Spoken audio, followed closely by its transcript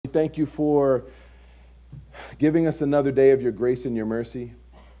thank you for giving us another day of your grace and your mercy.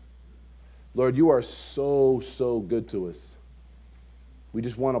 Lord, you are so, so good to us. We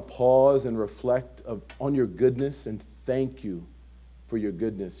just want to pause and reflect on your goodness and thank you for your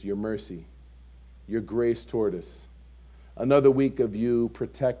goodness, your mercy, your grace toward us. Another week of you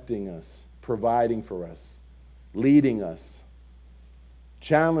protecting us, providing for us, leading us,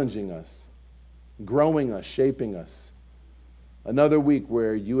 challenging us, growing us, shaping us. Another week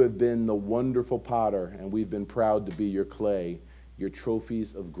where you have been the wonderful potter and we've been proud to be your clay, your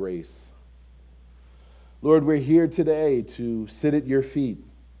trophies of grace. Lord, we're here today to sit at your feet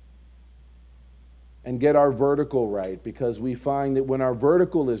and get our vertical right, because we find that when our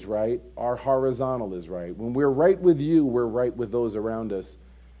vertical is right, our horizontal is right. When we're right with you, we're right with those around us.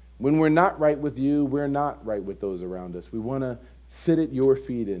 When we're not right with you, we're not right with those around us. We want to sit at your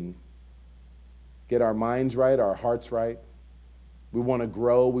feet and get our minds right, our hearts right. We want to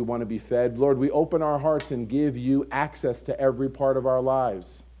grow. We want to be fed. Lord, we open our hearts and give you access to every part of our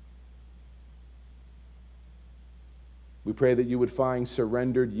lives. We pray that you would find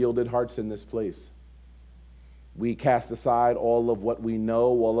surrendered, yielded hearts in this place. We cast aside all of what we know,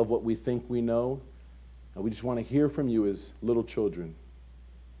 all of what we think we know, and we just want to hear from you as little children.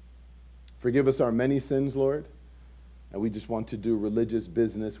 Forgive us our many sins, Lord, and we just want to do religious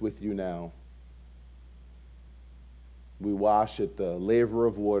business with you now. We wash at the laver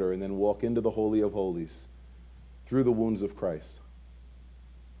of water and then walk into the Holy of Holies through the wounds of Christ.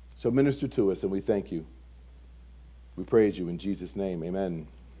 So minister to us, and we thank you. We praise you in Jesus' name. Amen.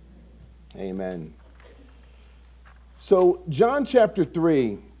 Amen. So John chapter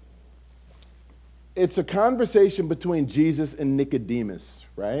 3, it's a conversation between Jesus and Nicodemus,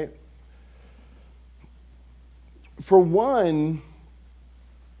 right? For one,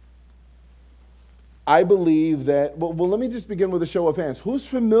 I believe that, well, let me just begin with a show of hands. Who's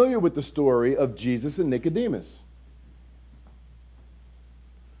familiar with the story of Jesus and Nicodemus?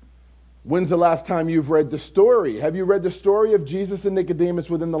 When's the last time you've read the story? Have you read the story of Jesus and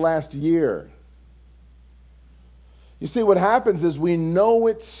Nicodemus within the last year? You see, what happens is we know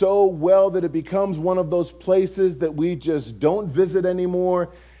it so well that it becomes one of those places that we just don't visit anymore.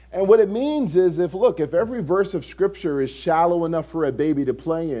 And what it means is, if every verse of Scripture is shallow enough for a baby to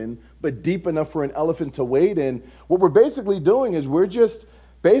play in, but deep enough for an elephant to wade in, what we're basically doing is we're just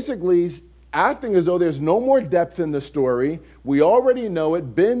basically acting as though there's no more depth in the story. We already know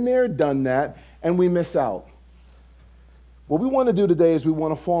it, been there, done that, and we miss out. What we want to do today is we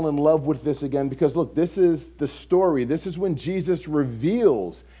want to fall in love with this again, because look, this is the story. This is when Jesus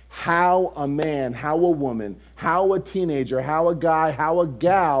reveals how a man, how a woman, how a teenager, how a guy, how a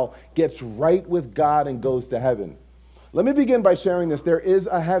gal gets right with God and goes to heaven. Let me begin by sharing this. There is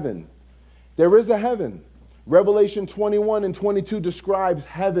a heaven. There is a heaven. Revelation 21 and 22 describes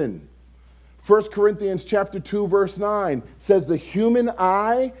heaven. 1 Corinthians chapter 2, verse 9 says the human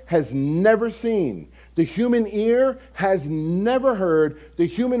eye has never seen, the human ear has never heard, the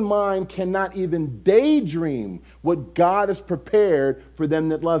human mind cannot even daydream what God has prepared for them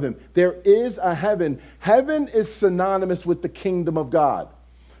that love him. There is a heaven. Heaven is synonymous with the kingdom of God,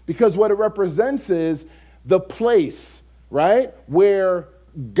 because what it represents is the place, right, where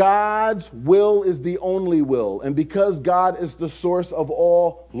God's will is the only will. And because God is the source of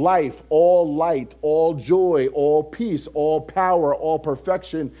all life, all light, all joy, all peace, all power, all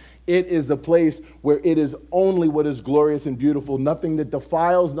perfection, it is the place where it is only what is glorious and beautiful. Nothing that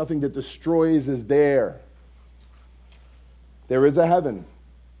defiles, nothing that destroys is there. There is a heaven.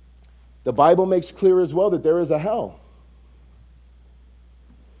 The Bible makes clear as well that there is a hell.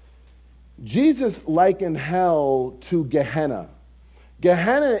 Jesus likened hell to Gehenna.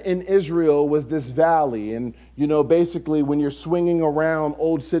 Gehenna in Israel was this valley, and basically when you're swinging around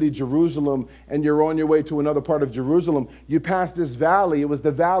Old City Jerusalem and you're on your way to another part of Jerusalem, you pass this valley. It was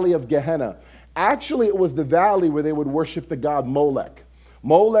the valley of Gehenna. Actually, it was the valley where they would worship the god Molech.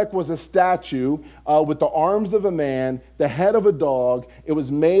 Molech was a statue with the arms of a man, the head of a dog. It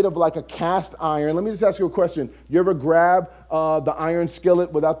was made of like a cast iron. Let me just ask you a question. You ever grab the iron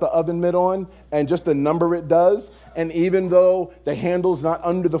skillet without the oven mitt on and just the number it does? And even though the handle's not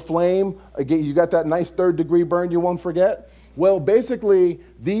under the flame, again, you got that nice third-degree burn you won't forget? Well, basically,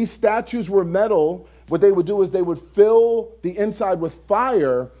 these statues were metal. What they would do is they would fill the inside with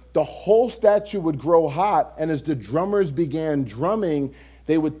fire. The whole statue would grow hot, and as the drummers began drumming,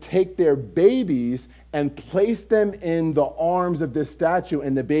 they would take their babies and place them in the arms of this statue,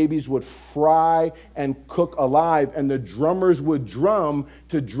 and the babies would fry and cook alive, and the drummers would drum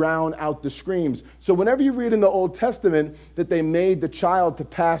to drown out the screams. So whenever you read in the Old Testament that they made the child to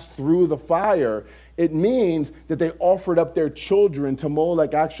pass through the fire, It means that they offered up their children to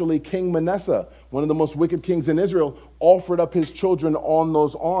Molech. Actually, King Manasseh, one of the most wicked kings in Israel, offered up his children on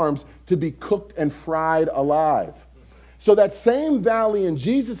those arms to be cooked and fried alive. So that same valley in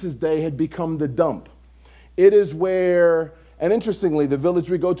Jesus' day had become the dump. It is where, and interestingly, the village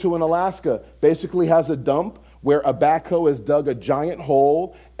we go to in Alaska basically has a dump where a backhoe has dug a giant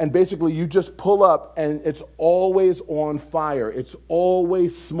hole, and basically you just pull up and it's always on fire. It's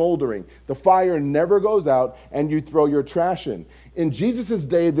always smoldering. The fire never goes out, and you throw your trash in. In Jesus'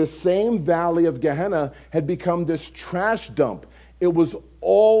 day, this same valley of Gehenna had become this trash dump. It was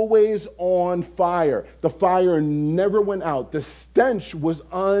always on fire. The fire never went out. The stench was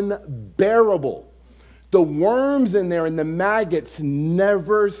unbearable. The worms in there and the maggots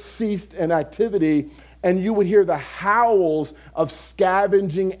never ceased in activity, and you would hear the howls of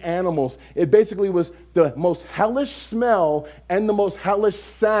scavenging animals. It basically was the most hellish smell and the most hellish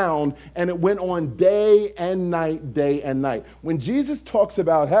sound, and it went on day and night, day and night. When Jesus talks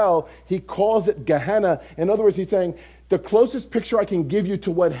about hell, he calls it Gehenna. In other words, he's saying, the closest picture I can give you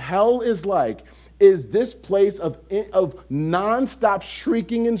to what hell is like is this place of nonstop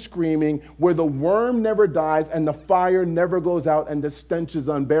shrieking and screaming where the worm never dies and the fire never goes out and the stench is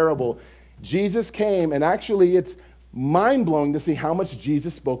unbearable. Jesus came, and actually it's mind-blowing to see how much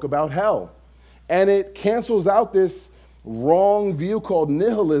Jesus spoke about hell. And it cancels out this wrong view called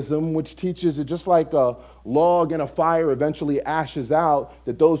nihilism, which teaches it just like a log in a fire eventually ashes out,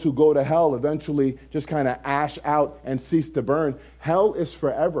 that those who go to hell eventually just kind of ash out and cease to burn. Hell is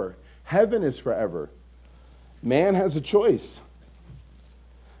forever. Heaven is forever. Man has a choice.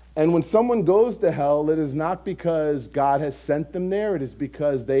 And when someone goes to hell, it is not because God has sent them there. It is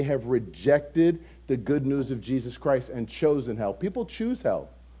because they have rejected the good news of Jesus Christ and chosen hell. People choose hell.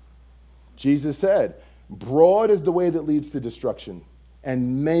 Jesus said, broad is the way that leads to destruction,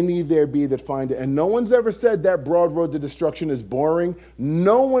 and many there be that find it. And no one's ever said that broad road to destruction is boring.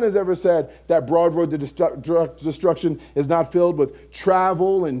 No one has ever said that broad road to destruction is not filled with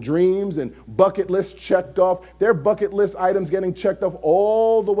travel and dreams and bucket lists checked off. There are bucket list items getting checked off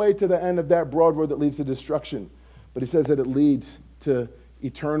all the way to the end of that broad road that leads to destruction. But he says that it leads to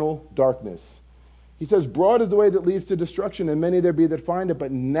eternal darkness. He says, broad is the way that leads to destruction, and many there be that find it,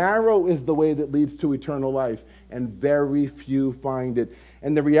 but narrow is the way that leads to eternal life, and very few find it.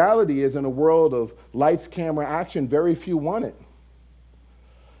 And the reality is, in a world of lights, camera, action, very few want it.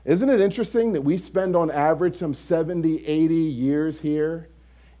 Isn't it interesting that we spend on average some 70, 80 years here,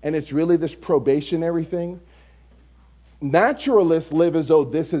 and it's really this probationary thing? Naturalists live as though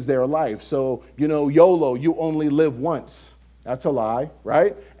this is their life. So, YOLO, you only live once. That's a lie,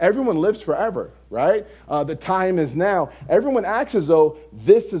 right? Everyone lives forever, right? The time is now. Everyone acts as though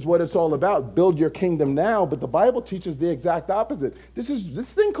this is what it's all about. Build your kingdom now. But the Bible teaches the exact opposite. This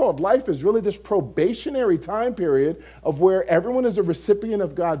thing called life is really this probationary time period of where everyone is a recipient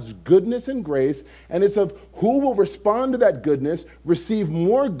of God's goodness and grace. And it's of who will respond to that goodness, receive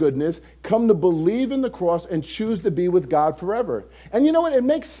more goodness, come to believe in the cross, and choose to be with God forever. And you know what? It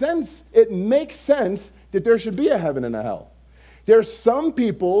makes sense. It makes sense that there should be a heaven and a hell. There's some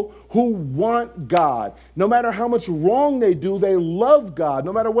people who want God. No matter how much wrong they do, they love God.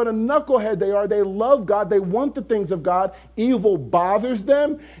 No matter what a knucklehead they are, they love God. They want the things of God. Evil bothers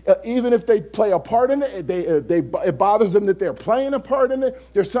them. Even if they play a part in it, it bothers them that they're playing a part in it.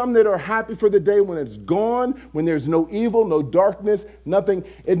 There's some that are happy for the day when it's gone, when there's no evil, no darkness, nothing.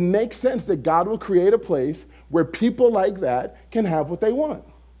 It makes sense that God will create a place where people like that can have what they want.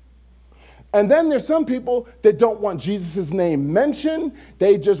 And then there's some people that don't want Jesus' name mentioned.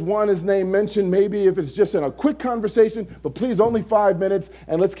 They just want his name mentioned maybe if it's just in a quick conversation, but please only 5 minutes,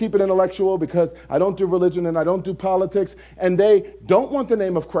 and let's keep it intellectual because I don't do religion and I don't do politics. And they don't want the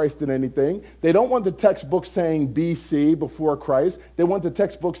name of Christ in anything. They don't want the textbook saying BC before Christ. They want the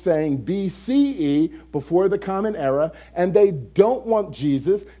textbook saying BCE before the Common Era. And they don't want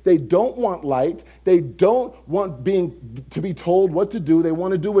Jesus. They don't want light. They don't want to be told what to do. They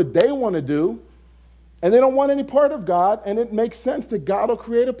want to do what they want to do. And they don't want any part of God, and it makes sense that God will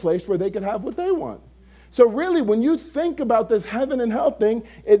create a place where they can have what they want. So really, when you think about this heaven and hell thing,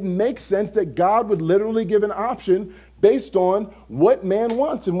 it makes sense that God would literally give an option based on what man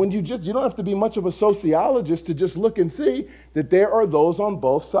wants. And when you don't have to be much of a sociologist to just look and see that there are those on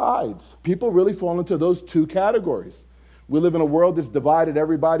both sides. People really fall into those two categories. We live in a world that's divided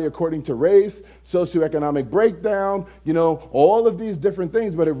everybody according to race, socioeconomic breakdown, all of these different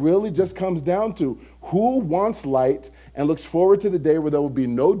things. But it really just comes down to who wants light and looks forward to the day where there will be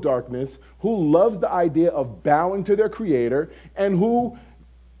no darkness, who loves the idea of bowing to their Creator, and who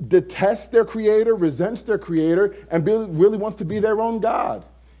detests their Creator, resents their Creator, and really wants to be their own God.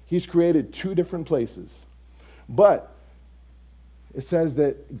 He's created two different places. But it says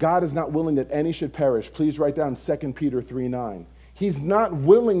that God is not willing that any should perish. Please write down 2 Peter 3:9. He's not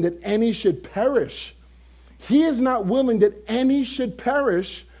willing that any should perish. He is not willing that any should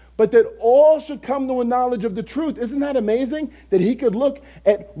perish, but that all should come to a knowledge of the truth. Isn't that amazing? That he could look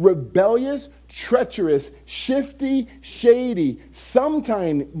at rebellious, treacherous, shifty, shady,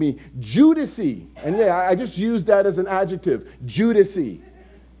 sometime Judasy. And yeah, I just used that as an adjective. Judasy.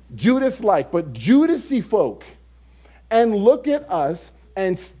 Judas-like, but Judasy folk. And look at us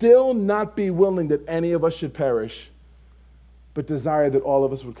and still not be willing that any of us should perish, but desire that all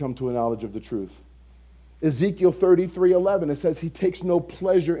of us would come to a knowledge of the truth. Ezekiel 33:11, it says he takes no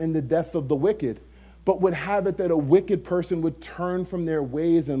pleasure in the death of the wicked, but would have it that a wicked person would turn from their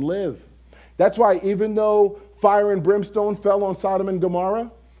ways and live. That's why even though fire and brimstone fell on Sodom and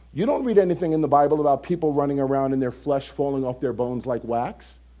Gomorrah, you don't read anything in the Bible about people running around and their flesh falling off their bones like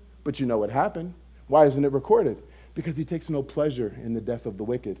wax. But you know what happened. Why isn't it recorded? Because he takes no pleasure in the death of the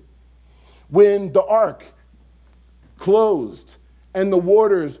wicked. When the ark closed and the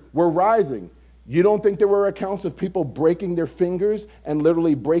waters were rising, you don't think there were accounts of people breaking their fingers and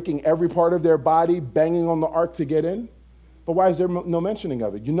literally breaking every part of their body, banging on the ark to get in? But why is there no mentioning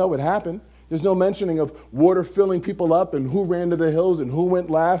of it? You know what happened. There's no mentioning of water filling people up and who ran to the hills and who went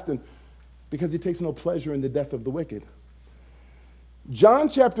last, and because he takes no pleasure in the death of the wicked. John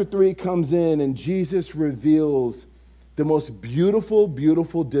chapter 3 comes in and Jesus reveals the most beautiful,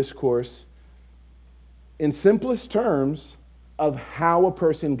 beautiful discourse in simplest terms of how a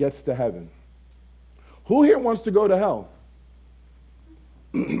person gets to heaven. Who here wants to go to hell?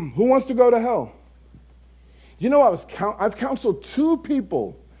 Who wants to go to hell? You know, I've counseled two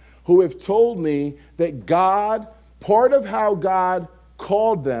people who have told me that God, part of how God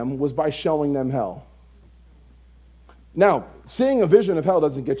called them was by showing them hell. Now, seeing a vision of hell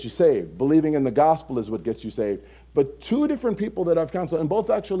doesn't get you saved. Believing in the gospel is what gets you saved. But two different people that I've counseled, and both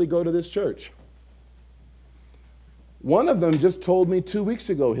actually go to this church. One of them just told me 2 weeks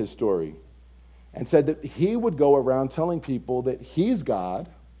ago his story and said that he would go around telling people that he's God.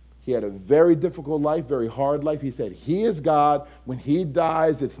 He had a very difficult life, very hard life. He said he is God. When he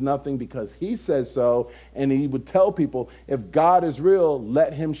dies, it's nothing because he says so. And he would tell people, if God is real,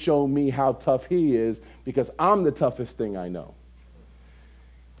 let him show me how tough he is because I'm the toughest thing I know.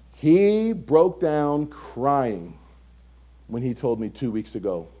 He broke down crying when he told me 2 weeks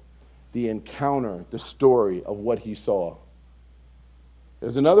ago the encounter, the story of what he saw.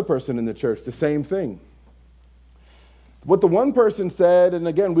 There's another person in the church, the same thing. What the one person said, and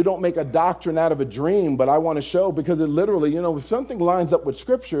again, we don't make a doctrine out of a dream, but I want to show because it literally, if something lines up with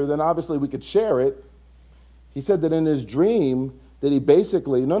Scripture, then obviously we could share it. He said that in his dream, that he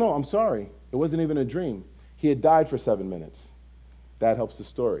basically, I'm sorry, it wasn't even a dream. He had died for 7 minutes. That helps the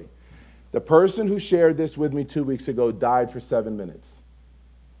story. The person who shared this with me 2 weeks ago died for 7 minutes.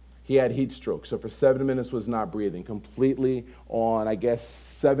 He had heat stroke, so for 7 minutes was not breathing, completely on,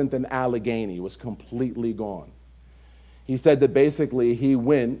 7th and Allegheny, was completely gone. He said that basically he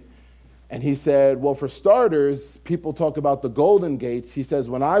went and he said, well, for starters, people talk about the Golden Gates. He says,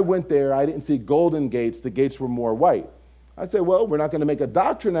 when I went there, I didn't see golden gates. The gates were more white. I said, well, we're not going to make a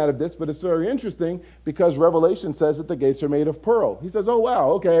doctrine out of this, but it's very interesting because Revelation says that the gates are made of pearl. He says, oh, wow,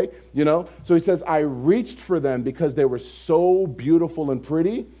 okay. So he says, I reached for them because they were so beautiful and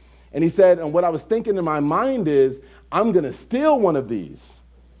pretty. And he said, and what I was thinking in my mind is, I'm going to steal one of these.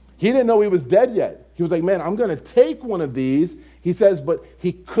 He didn't know he was dead yet. He was like, man, I'm going to take one of these. He says, but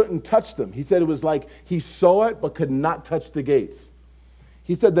he couldn't touch them. He said it was like he saw it but could not touch the gates.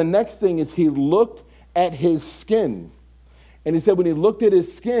 He said the next thing is he looked at his skin. And he said when he looked at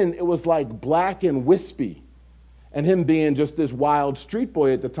his skin, it was like black and wispy. And him being just this wild street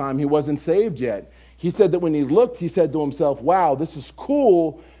boy at the time, he wasn't saved yet. He said that when he looked, he said to himself, wow, this is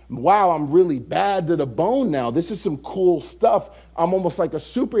cool. Wow, I'm really bad to the bone now. This is some cool stuff. I'm almost like a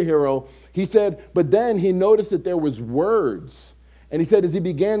superhero. He said, but then he noticed that there was words. And he said as he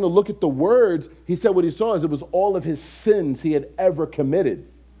began to look at the words, he said what he saw is it was all of his sins he had ever committed.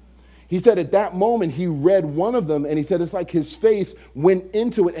 He said at that moment he read one of them and he said it's like his face went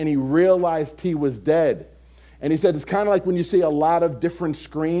into it and he realized he was dead. And he said it's kind of like when you see a lot of different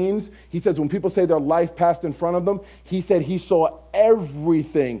screens. He says when people say their life passed in front of them, he said he saw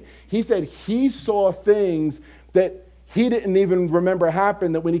everything. He said he saw things that he didn't even remember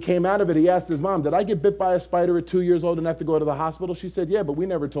happened, that when he came out of it, he asked his mom, did I get bit by a spider at 2 years old and have to go to the hospital? She said, yeah, but we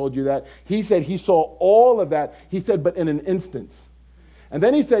never told you that. He said he saw all of that. He said, but in an instance. And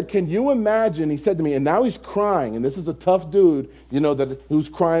then he said, can you imagine, he said to me, and now he's crying, and this is a tough dude, who's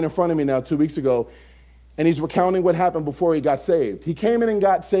crying in front of me now 2 weeks ago. And he's recounting what happened before he got saved. He came in and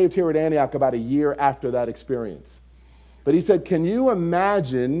got saved here at Antioch about a year after that experience. But he said, can you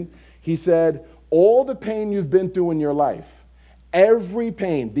imagine, he said, all the pain you've been through in your life, every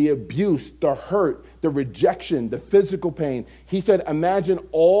pain, the abuse, the hurt, the rejection, the physical pain. He said, imagine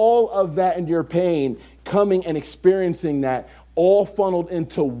all of that in your pain coming and experiencing that all funneled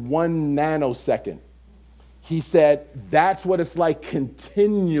into 1 nanosecond. He said, that's what it's like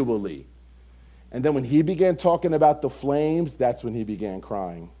continually. And then when he began talking about the flames, that's when he began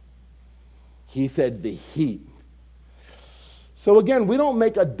crying. He said the heat. So again, we don't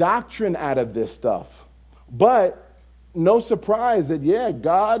make a doctrine out of this stuff. But no surprise that, yeah,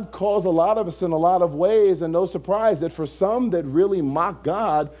 God calls a lot of us in a lot of ways, and no surprise that for some that really mock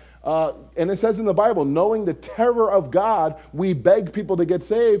God, and it says in the Bible, knowing the terror of God, we beg people to get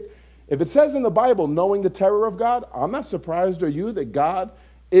saved. If it says in the Bible, knowing the terror of God, I'm not surprised, are you, that God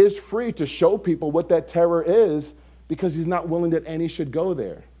is free to show people what that terror is because he's not willing that any should go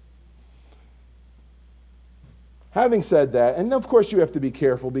there. Having said that, and of course you have to be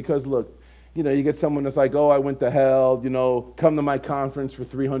careful because, look, you know, you get someone that's like, oh, I went to hell, you know, come to my conference for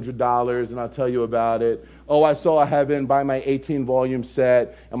 $300 and I'll tell you about it. Oh, I saw heaven, buy my 18-volume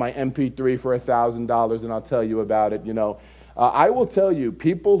set and my MP3 for $1,000 and I'll tell you about it, you know. I will tell you,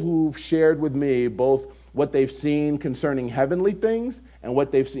 people who've shared with me both what they've seen concerning heavenly things and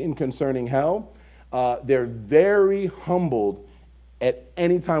what they've seen concerning hell, they're very humbled at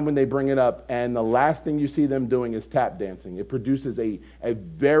any time when they bring it up, and the last thing you see them doing is tap dancing. It produces a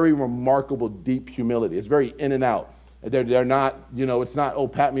very remarkable deep humility. It's very in and out. They're not, you know, it's not, oh,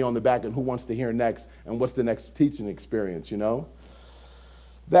 pat me on the back and who wants to hear next and what's the next teaching experience, you know?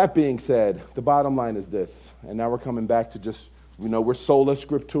 That being said, the bottom line is this, and now we're coming back to just, you know, we're sola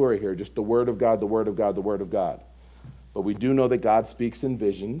scriptura here, just the Word of God, the Word of God, the Word of God. But we do know that God speaks in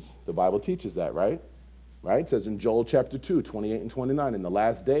visions. The Bible teaches that, right? Right? It says in Joel chapter 2, 28 and 29, in the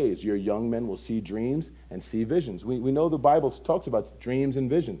last days, your young men will see dreams and see visions. We know the Bible talks about dreams and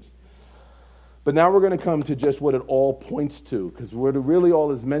visions. But now we're going to come to just what it all points to, because what it really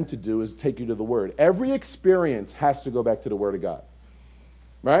all is meant to do is take you to the Word. Every experience has to go back to the Word of God.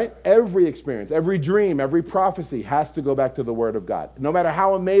 Right? Every experience, every dream, every prophecy has to go back to the Word of God. No matter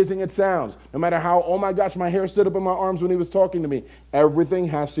how amazing it sounds, no matter how, oh my gosh, my hair stood up in my arms when he was talking to me, everything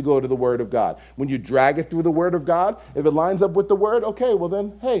has to go to the Word of God. When you drag it through the Word of God, if it lines up with the Word, okay, well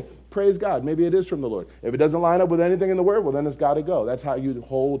then, hey, praise God. Maybe it is from the Lord. If it doesn't line up with anything in the Word, well then it's got to go. That's how you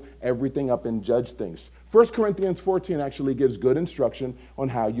hold everything up and judge things. 1 Corinthians 14 actually gives good instruction on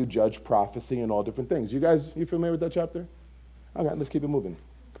how you judge prophecy and all different things. You guys, you familiar with that chapter? Okay, let's keep it moving.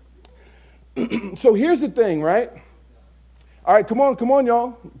 So here's the thing, right? All right, come on,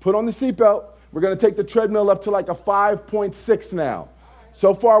 y'all. Put on the seatbelt. We're going to take the treadmill up to like a 5.6 now.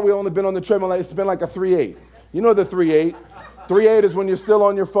 So far, we've only been on the treadmill, it's been like a 3.8. You know the 3.8. 3.8 is when you're still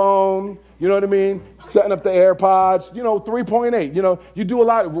on your phone, you know what I mean? Setting up the AirPods, you know, 3.8. You know, you do a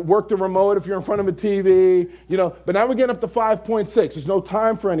lot, work the remote if you're in front of a TV, you know. But now we're getting up to 5.6. There's no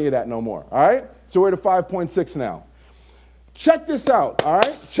time for any of that no more, all right? So we're at 5.6 now. Check this out, all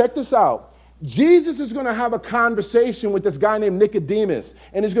right? Check this out. Jesus is going to have a conversation with this guy named Nicodemus,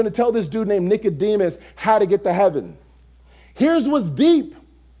 and he's going to tell this dude named Nicodemus how to get to heaven. Here's what's deep.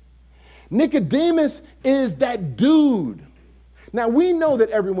 Nicodemus is that dude. Now, we know that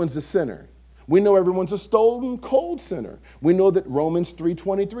everyone's a sinner. We know everyone's a stone cold sinner. We know that Romans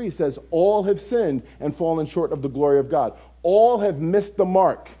 3:23 says all have sinned and fallen short of the glory of God. All have missed the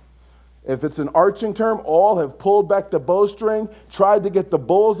mark. If it's an arching term, all have pulled back the bowstring, tried to get the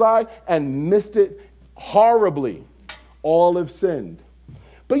bullseye, and missed it horribly. All have sinned.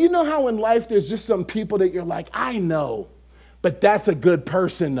 But you know how in life there's just some people that you're like, I know, but that's a good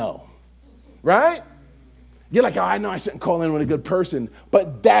person though, right? You're like, oh, I know I shouldn't call anyone a good person,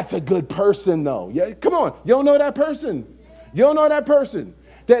 but that's a good person though. Yeah, come on, you don't know that person. You don't know that person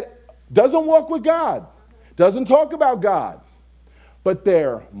that doesn't walk with God, doesn't talk about God. But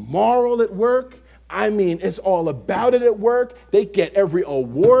they're moral at work. I mean, it's all about it at work. They get every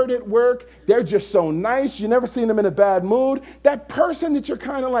award at work. They're just so nice. You never seen them in a bad mood. That person that you're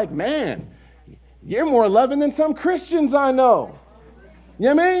kind of like, man, you're more loving than some Christians I know.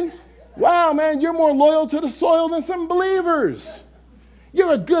 You know what I mean? Wow, man, you're more loyal to the soil than some believers.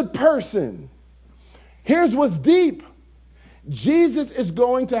 You're a good person. Here's what's deep. Jesus is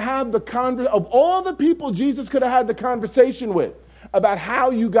going to have of all the people Jesus could have had the conversation with, about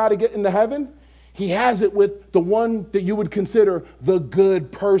how you got to get into heaven, he has it with the one that you would consider the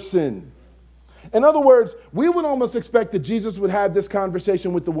good person. In other words, we would almost expect that Jesus would have this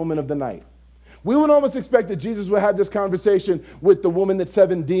conversation with the woman of the night. We would almost expect that Jesus would have this conversation with the woman that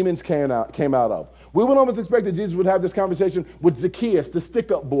 7 demons came out of. We would almost expect that Jesus would have this conversation with Zacchaeus, the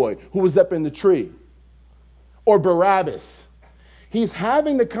stick-up boy who was up in the tree, or Barabbas. He's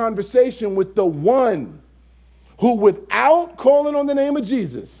having the conversation with the one who, without calling on the name of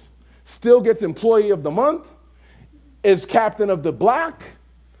Jesus, still gets employee of the month, is captain of the block,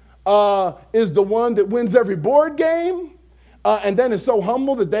 is the one that wins every board game, and then is so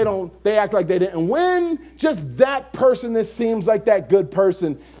humble that they act like they didn't win. Just that person that seems like that good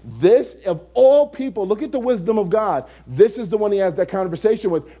person. This, of all people, look at the wisdom of God. This is the one he has that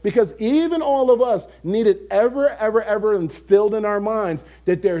conversation with, because even all of us need it ever instilled in our minds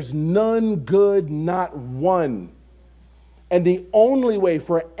that there's none good, not one. And the only way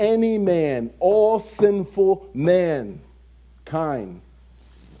for any man, all sinful mankind,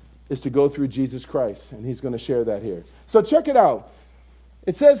 is to go through Jesus Christ. And he's going to share that here. So check it out.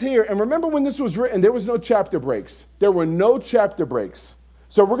 It says here, and remember when this was written, there was no chapter breaks. There were no chapter breaks.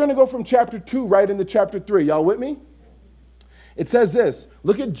 So we're going to go from chapter 2 right into chapter 3. Y'all with me? It says this.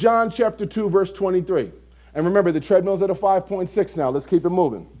 Look at John chapter 2, verse 23. And remember, the treadmill's at a 5.6 now. Let's keep it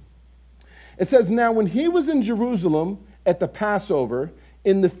moving. It says, now when he was in Jerusalem at the Passover,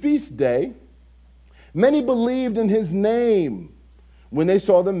 in the feast day, many believed in his name when they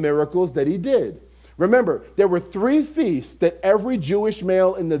saw the miracles that he did. Remember, there were 3 feasts that every Jewish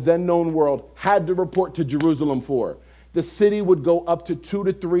male in the then known world had to report to Jerusalem for. The city would go up to 2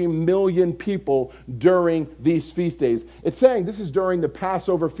 to 3 million people during these feast days. It's saying this is during the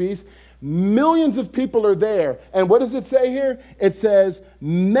Passover feast. Millions of people are there. And what does it say here? It says,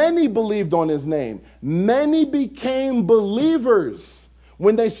 many believed on his name. Many became believers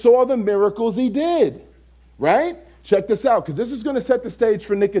when they saw the miracles he did. Right? Check this out, because this is going to set the stage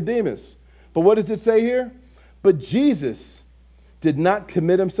for Nicodemus. But what does it say here? But Jesus did not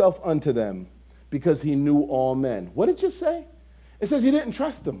commit himself unto them because he knew all men. What did it just say? It says he didn't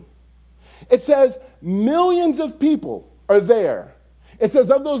trust them. It says millions of people are there. It says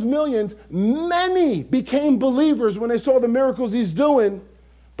of those millions, many became believers when they saw the miracles he's doing.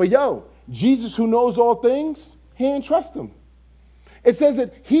 But Jesus, who knows all things, he didn't trust them. It says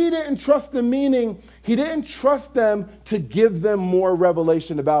that he didn't trust them, meaning he didn't trust them to give them more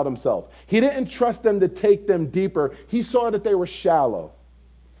revelation about himself. He didn't trust them to take them deeper. He saw that they were shallow.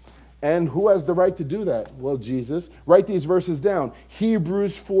 And who has the right to do that? Well, Jesus. Write these verses down.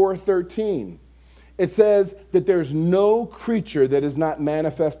 Hebrews 4:13. It says that there's no creature that is not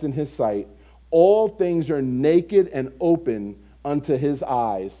manifest in his sight. All things are naked and open unto his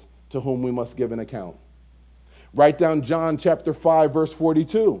eyes, to whom we must give an account. Write down John chapter 5, verse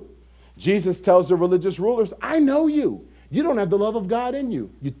 42. Jesus tells the religious rulers, I know you. You don't have the love of God in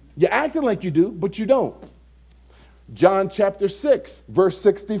you. You're acting like you do, but you don't. John chapter 6, verse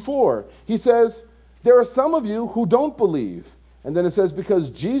 64. He says, there are some of you who don't believe. And then it says, because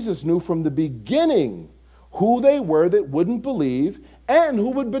Jesus knew from the beginning who they were that wouldn't believe and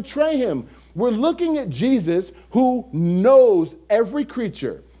who would betray him. We're looking at Jesus, who knows every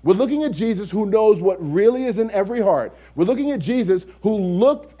creature. We're looking at Jesus, who knows what really is in every heart. We're looking at Jesus, who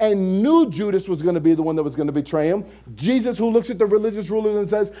looked and knew Judas was going to be the one that was going to betray him. Jesus, who looks at the religious rulers and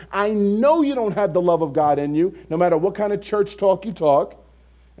says, I know you don't have the love of God in you, no matter what kind of church talk you talk.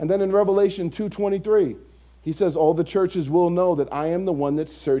 And then in Revelation 2:23, he says, all the churches will know that I am the one that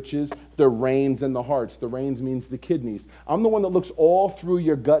searches the reins and the hearts. The reins means the kidneys. I'm the one that looks all through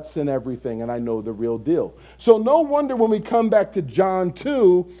your guts and everything, and I know the real deal. So no wonder when we come back to John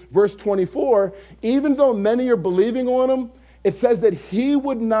 2, verse 24, even though many are believing on him, it says that he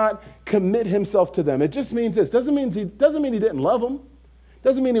would not commit himself to them. It just means this. Doesn't mean he didn't love them.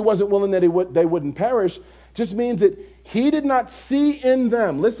 Doesn't mean he wasn't willing that they wouldn't perish. Just means that he did not see in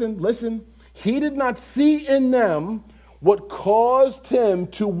them. Listen. He did not see in them what caused him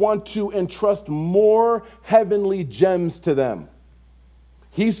to want to entrust more heavenly gems to them.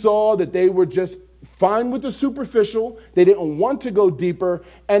 He saw that they were just fine with the superficial, they didn't want to go deeper,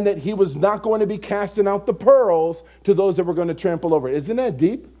 and that he was not going to be casting out the pearls to those that were going to trample over it. Isn't that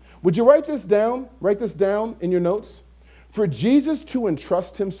deep? Would you write this down? Write this down in your notes. For Jesus to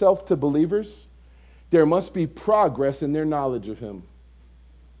entrust himself to believers, there must be progress in their knowledge of him.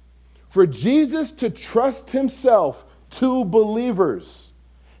 For Jesus to trust himself to believers,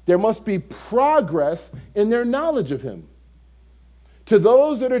 there must be progress in their knowledge of him. To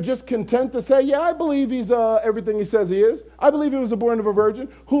those that are just content to say, yeah, I believe he's everything he says he is. I believe he was born of a virgin.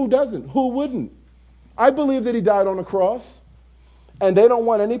 Who doesn't? Who wouldn't? I believe that he died on a cross. And they don't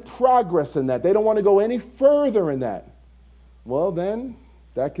want any progress in that. They don't want to go any further in that. Well, then,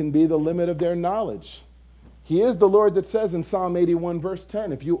 that can be the limit of their knowledge. He is the Lord that says in Psalm 81, verse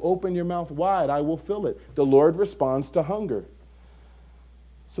 10, if you open your mouth wide, I will fill it. The Lord responds to hunger.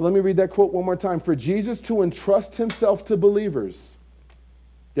 So let me read that quote one more time. For Jesus to entrust himself to believers,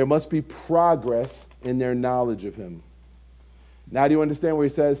 there must be progress in their knowledge of him. Now do you understand where he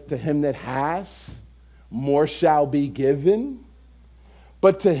says, to him that has, more shall be given?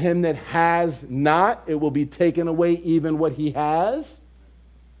 But to him that has not, it will be taken away even what he has?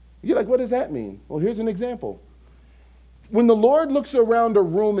 You're like, what does that mean? Well, here's an example. When the Lord looks around a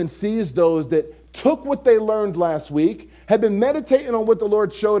room and sees those that took what they learned last week, had been meditating on what the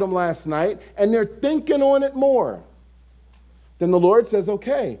Lord showed them last night, and they're thinking on it more, then the Lord says,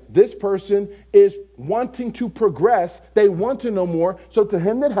 okay, this person is wanting to progress. They want to know more. So to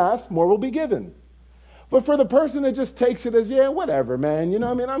him that has, more will be given. But for the person that just takes it as, yeah, whatever, man. You know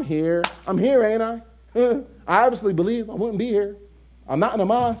what I mean? I'm here. I'm here, ain't I? I obviously believe. I wouldn't be here. I'm not in a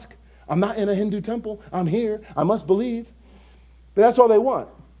mosque. I'm not in a Hindu temple. I'm here. I must believe. But that's all they want.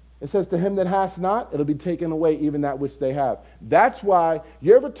 It says, to him that has not, it'll be taken away even that which they have. That's why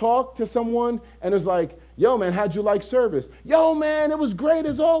you ever talk to someone and it's like, yo, man, how'd you like service? Yo, man, it was great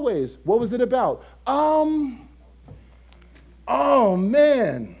as always. What was it about? Oh,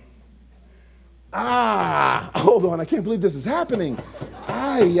 man. Hold on. I can't believe this is happening.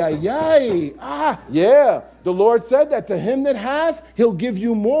 Yeah. The Lord said that to him that has, he'll give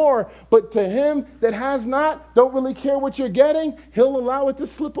you more. But to him that has not, don't really care what you're getting, he'll allow it to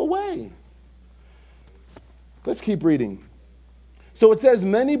slip away. Let's keep reading. So it says,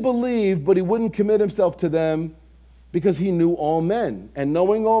 many believed, but he wouldn't commit himself to them because he knew all men. And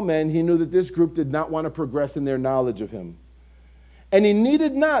knowing all men, he knew that this group did not want to progress in their knowledge of him. And he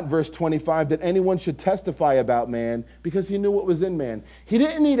needed not, verse 25, that anyone should testify about man because he knew what was in man. He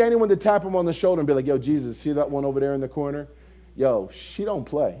didn't need anyone to tap him on the shoulder and be like, yo, Jesus, see that one over there in the corner? Yo, she don't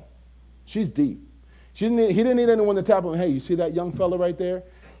play. She's deep. He didn't need anyone to tap him. Hey, you see that young fella right there?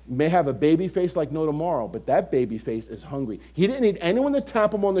 May have a baby face like no tomorrow, but that baby face is hungry. He didn't need anyone to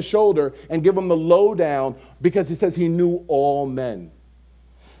tap him on the shoulder and give him the lowdown because he says he knew all men.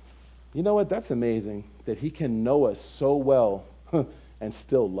 You know what? That's amazing that he can know us so well and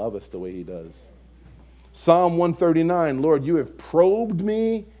still love us the way he does. Psalm 139, Lord, you have probed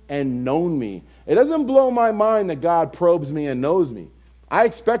me and known me. It doesn't blow my mind that God probes me and knows me. I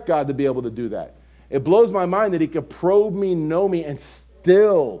expect God to be able to do that. It blows my mind that he could probe me, know me, and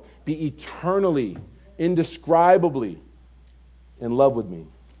still be eternally, indescribably in love with me.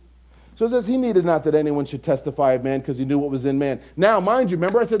 So it says he needed not that anyone should testify of man because he knew what was in man. Now, mind you,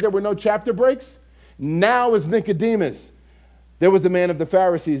 remember I said there were no chapter breaks? Now is Nicodemus. There was a man of the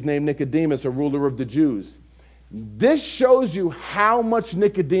Pharisees named Nicodemus, a ruler of the Jews. This shows you how much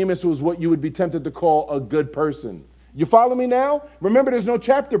Nicodemus was what you would be tempted to call a good person. You follow me now? Remember, there's no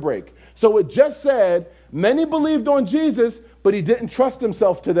chapter break. So it just said, many believed on Jesus, but he didn't trust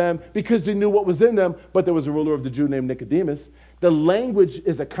himself to them because he knew what was in them, but there was a ruler of the Jew named Nicodemus. The language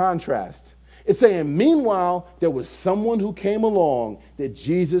is a contrast. It's saying, meanwhile, there was someone who came along that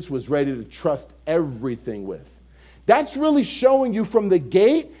Jesus was ready to trust everything with. That's really showing you from the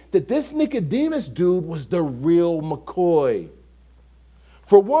gate that this Nicodemus dude was the real McCoy.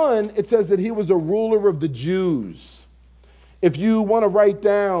 For one, it says that he was a ruler of the Jews. If you want to write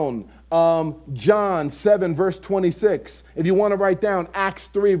down John 7, verse 26, if you want to write down Acts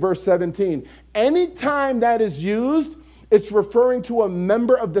 3, verse 17, anytime that is used, it's referring to a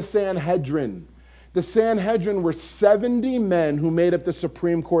member of the Sanhedrin. The Sanhedrin were 70 men who made up the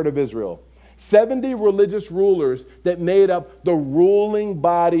Supreme Court of Israel. 70 religious rulers that made up the ruling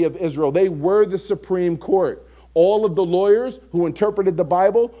body of Israel. They were the Supreme Court. All of the lawyers who interpreted the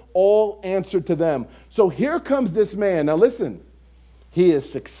Bible all answered to them. So here comes this man. Now listen, he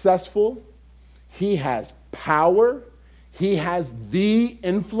is successful. He has power. He has the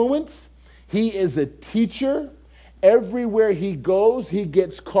influence. He is a teacher. Everywhere he goes, he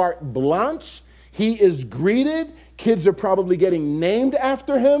gets carte blanche. He is greeted. Kids are probably getting named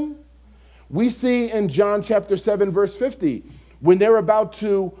after him. We see in John chapter 7, verse 50, when they're about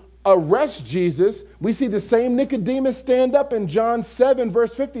to arrest Jesus, we see the same Nicodemus stand up in John 7,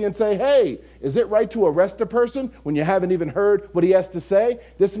 verse 50 and say, hey, is it right to arrest a person when you haven't even heard what he has to say?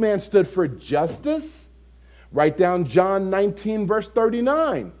 This man stood for justice. Write down John 19, verse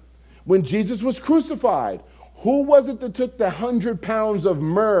 39. When Jesus was crucified, who was it that took the 100 pounds of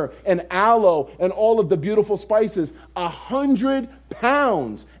myrrh and aloe and all of the beautiful spices, 100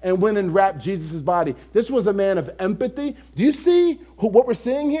 pounds, and went and wrapped Jesus' body? This was a man of empathy. Do you see what we're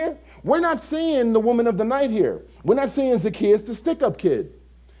seeing here? We're not seeing the woman of the night here. We're not seeing Zacchaeus, the stick-up kid.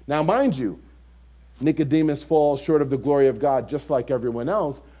 Now, mind you, Nicodemus falls short of the glory of God just like everyone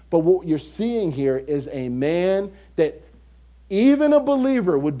else. But what you're seeing here is a man that even a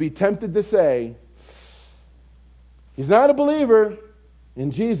believer would be tempted to say, he's not a believer,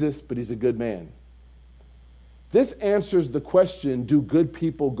 in Jesus, but he's a good man. This answers the question, do good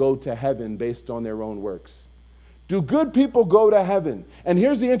people go to heaven based on their own works? Do good people go to heaven? And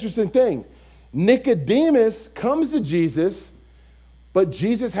here's the interesting thing. Nicodemus comes to Jesus, but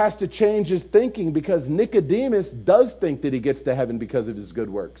Jesus has to change his thinking because Nicodemus does think that he gets to heaven because of his good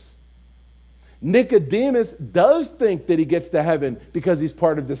works. Nicodemus does think that he gets to heaven because he's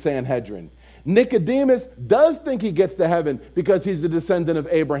part of the Sanhedrin. Nicodemus does think he gets to heaven because he's a descendant of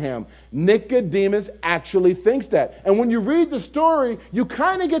Abraham. Nicodemus actually thinks that. And when you read the story, you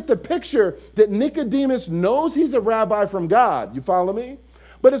kind of get the picture that Nicodemus knows he's a rabbi from God. You follow me?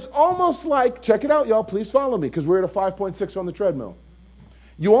 But it's almost like, check it out, y'all, please follow me, because we're at a 5.6 on the treadmill.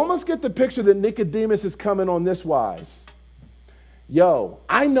 You almost get the picture that Nicodemus is coming on this wise. Yo,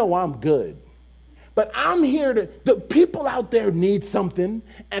 I know I'm good. But I'm here the people out there need something,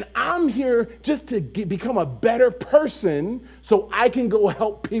 and I'm here just to become a better person so I can go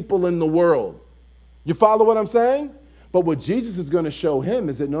help people in the world. You follow what I'm saying? But what Jesus is going to show him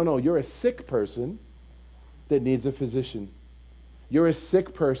is that, no, you're a sick person that needs a physician. You're a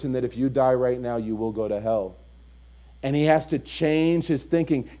sick person that if you die right now, you will go to hell. And he has to change his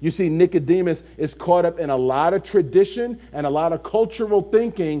thinking. You see, Nicodemus is caught up in a lot of tradition and a lot of cultural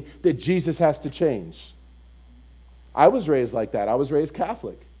thinking that Jesus has to change. I was raised like that. I was raised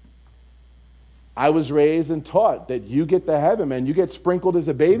Catholic. I was raised and taught that you get to heaven, man. You get sprinkled as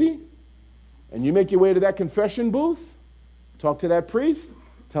a baby, and you make your way to that confession booth, talk to that priest,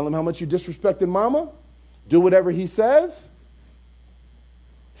 tell him how much you disrespected mama, do whatever he says,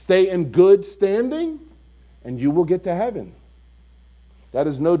 stay in good standing, and you will get to heaven. That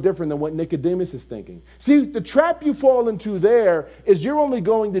is no different than what Nicodemus is thinking. See, the trap you fall into there is you're only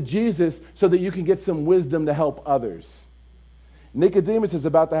going to Jesus so that you can get some wisdom to help others. Nicodemus is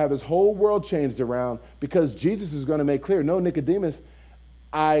about to have his whole world changed around because Jesus is going to make clear, no, Nicodemus,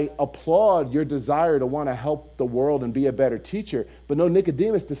 I applaud your desire to want to help the world and be a better teacher. But no,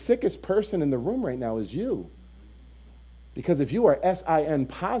 Nicodemus, the sickest person in the room right now is you. Because if you are SIN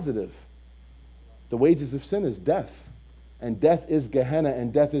positive, the wages of sin is death, and death is Gehenna,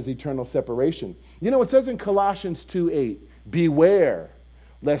 and death is eternal separation. You know, it says in Colossians 2:8, beware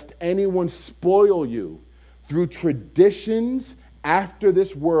lest anyone spoil you through traditions after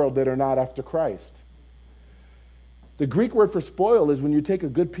this world that are not after Christ. The Greek word for spoil is when you take a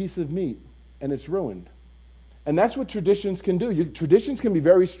good piece of meat and it's ruined. And that's what traditions can do. Traditions can be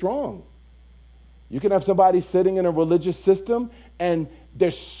very strong. You can have somebody sitting in a religious system and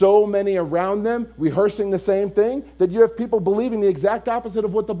there's so many around them rehearsing the same thing that you have people believing the exact opposite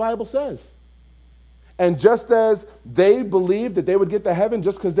of what the Bible says. And just as they believed that they would get to heaven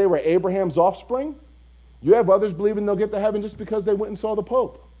just because they were Abraham's offspring, you have others believing they'll get to heaven just because they went and saw the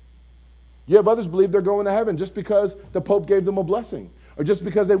Pope. You have others believe they're going to heaven just because the Pope gave them a blessing, or just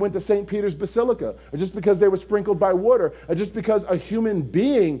because they went to St. Peter's Basilica, or just because they were sprinkled by water, or just because a human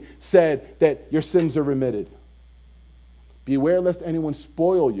being said that your sins are remitted. Beware lest anyone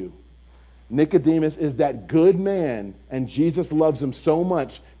spoil you. Nicodemus is that good man, and Jesus loves him so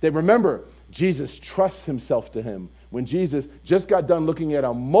much that, remember, Jesus trusts himself to him. When Jesus just got done looking at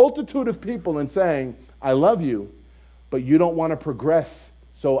a multitude of people and saying, I love you, but you don't want to progress,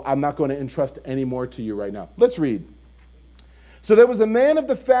 so I'm not going to entrust any more to you right now. Let's read. So there was a man of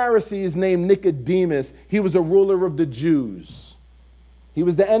the Pharisees named Nicodemus. He was a ruler of the Jews. He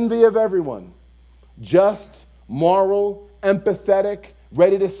was the envy of everyone. Just, moral, empathetic,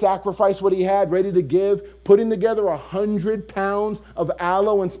 ready to sacrifice what he had, ready to give, putting together 100 pounds of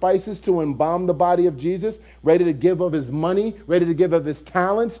aloe and spices to embalm the body of Jesus, ready to give of his money, ready to give of his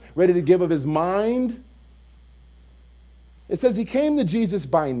talents, ready to give of his mind. It says he came to Jesus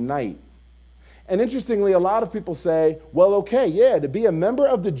by night. And interestingly, a lot of people say, well, okay, yeah, to be a member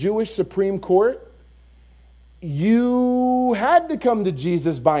of the Jewish Supreme Court, you had to come to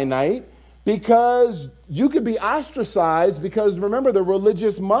Jesus by night because you could be ostracized because, remember, the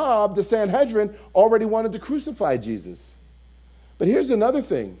religious mob, the Sanhedrin, already wanted to crucify Jesus. But here's another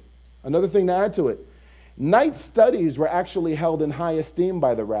thing to add to it. Night studies were actually held in high esteem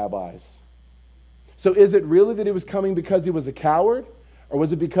by the rabbis. So is it really that he was coming because he was a coward? Or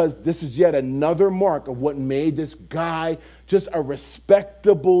was it because this is yet another mark of what made this guy just a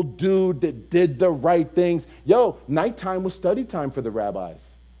respectable dude that did the right things? Yo, nighttime was study time for the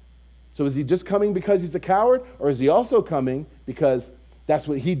rabbis. So is he just coming because he's a coward? Or is he also coming because that's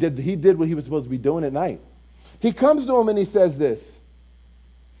what he did? He did what he was supposed to be doing at night. He comes to him and he says this.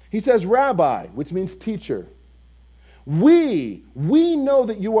 He says, Rabbi, which means teacher. We know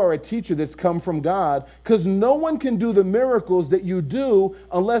that you are a teacher that's come from God, because no one can do the miracles that you do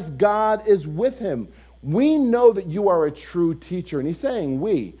unless God is with him. we know that you are a true teacher. And he's saying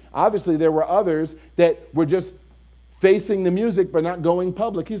we. Obviously, there were others that were just facing the music but not going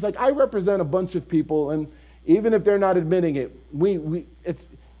public. He's like, I represent a bunch of people, and even if they're not admitting it,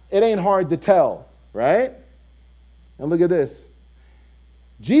 it ain't hard to tell, right? And look at this.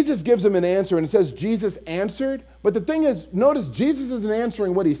 Jesus gives him an answer, and it says Jesus answered. But the thing is, notice Jesus isn't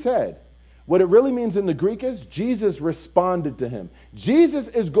answering what he said. What it really means in the Greek is Jesus responded to him. Jesus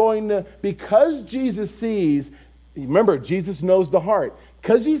is going to, because Jesus sees, remember, Jesus knows the heart.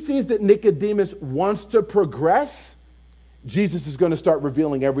 Because he sees that Nicodemus wants to progress, Jesus is going to start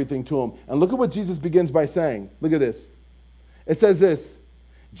revealing everything to him. And look at what Jesus begins by saying. Look at this. It says this.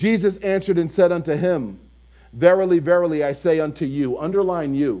 Jesus answered and said unto him, verily, verily, I say unto you.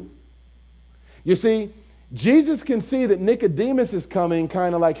 Underline you. You see, Jesus can see that Nicodemus is coming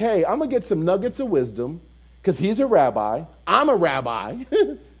kind of like, hey, I'm going to get some nuggets of wisdom because he's a rabbi. I'm a rabbi.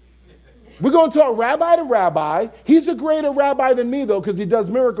 We're going to talk rabbi to rabbi. He's a greater rabbi than me, though, because he does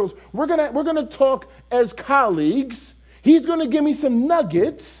miracles. We're gonna talk as colleagues. He's going to give me some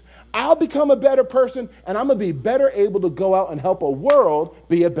nuggets. I'll become a better person, and I'm going to be better able to go out and help a world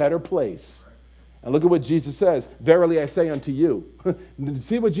be a better place. And look at what Jesus says. Verily, I say unto you.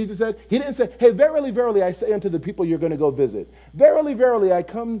 See what Jesus said? He didn't say, hey, verily, verily, I say unto the people you're going to go visit. Verily, verily,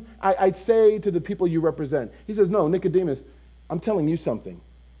 I say to the people you represent. He says, no, Nicodemus, I'm telling you something.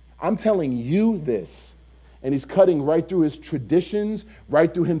 I'm telling you this. And he's cutting right through his traditions,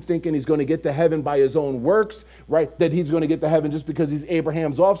 right through him thinking he's going to get to heaven by his own works, right? That he's going to get to heaven just because he's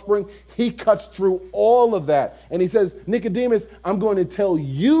Abraham's offspring. He cuts through all of that. And he says, Nicodemus, I'm going to tell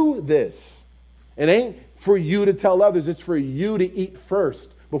you this. It ain't for you to tell others. It's for you to eat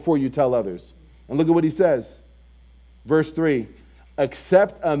first before you tell others. And look at what he says. Verse 3,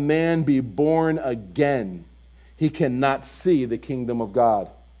 except a man be born again, he cannot see the kingdom of God.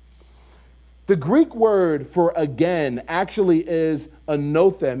 The Greek word for again actually is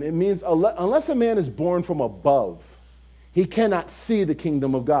anothem. It means unless a man is born from above, he cannot see the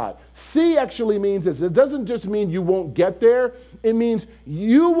kingdom of God. See actually means this. It doesn't just mean you won't get there. It means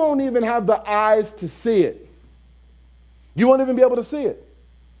you won't even have the eyes to see it. You won't even be able to see it.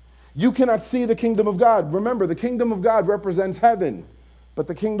 You cannot see the kingdom of God. Remember, the kingdom of God represents heaven, but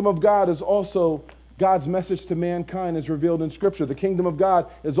the kingdom of God is also God's message to mankind as revealed in Scripture. The kingdom of God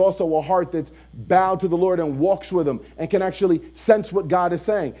is also a heart that's bowed to the Lord and walks with him and can actually sense what God is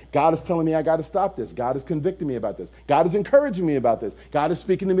saying. God is telling me I got to stop this. God is convicting me about this. God is encouraging me about this. God is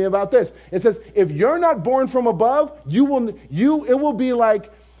speaking to me about this. It says, if you're not born from above, it will be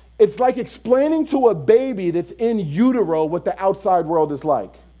like, it's like explaining to a baby that's in utero what the outside world is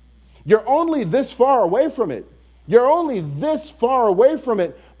like. You're only this far away from it. You're only this far away from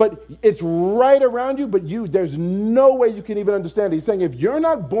it, but it's right around you, but there's no way you can even understand it. He's saying if you're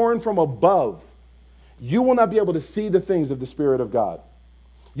not born from above, you will not be able to see the things of the Spirit of God.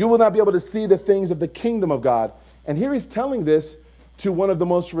 You will not be able to see the things of the kingdom of God. And here he's telling this to one of the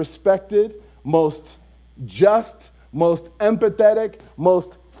most respected, most just, most empathetic,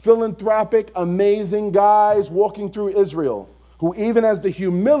 most philanthropic, amazing guys walking through Israel, who even has the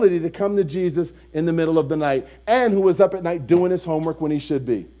humility to come to Jesus in the middle of the night, and who was up at night doing his homework when he should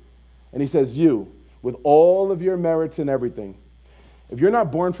be. And he says, you, with all of your merits and everything, if you're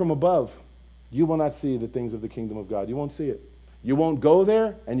not born from above, you will not see the things of the kingdom of God. You won't see it. You won't go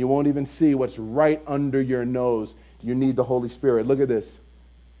there, and you won't even see what's right under your nose. You need the Holy Spirit. Look at this.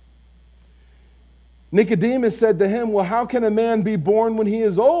 Nicodemus said to him, well, how can a man be born when he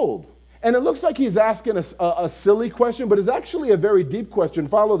is old? And it looks like he's asking a silly question, but it's actually a very deep question.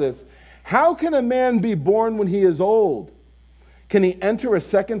 Follow this. How can a man be born when he is old? Can he enter a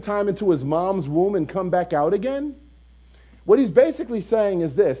second time into his mom's womb and come back out again? What he's basically saying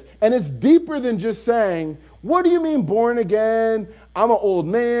is this, and it's deeper than just saying, what do you mean born again? I'm an old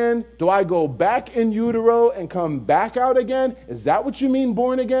man. Do I go back in utero and come back out again? Is that what you mean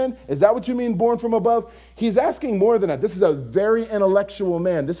born again? Is that what you mean born from above? He's asking more than that. This is a very intellectual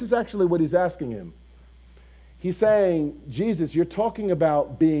man. This is actually what he's asking him. He's saying, Jesus, you're talking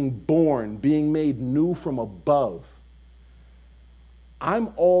about being born, being made new from above. I'm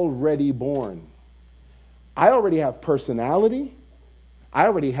already born. I already have personality. I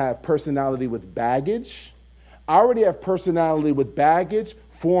already have personality with baggage. I already have personality with baggage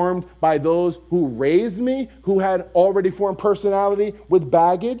formed by those who raised me, who had already formed personality with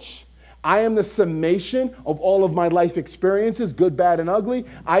baggage. I am the summation of all of my life experiences, good, bad, and ugly.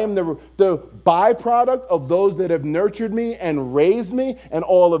 I am the byproduct of those that have nurtured me and raised me and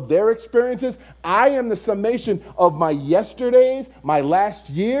all of their experiences. I am the summation of my yesterdays, my last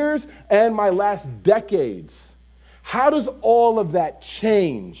years, and my last decades. How does all of that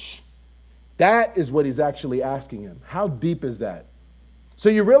change? That is what he's actually asking him. How deep is that? So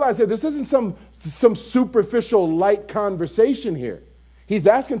you realize here, this isn't some superficial light conversation here. He's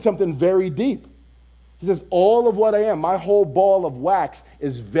asking something very deep. He says, all of what I am, my whole ball of wax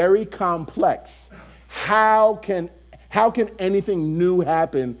is very complex. How can anything new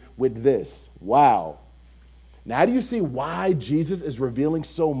happen with this? Wow. Now do you see why Jesus is revealing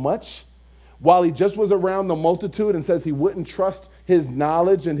so much? While he just was around the multitude and says he wouldn't trust his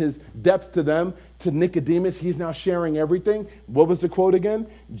knowledge and his depth to them, to Nicodemus, he's now sharing everything. What was the quote again?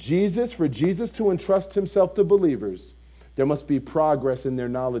 For Jesus to entrust himself to believers, there must be progress in their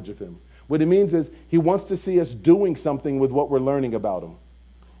knowledge of him. What it means is he wants to see us doing something with what we're learning about him.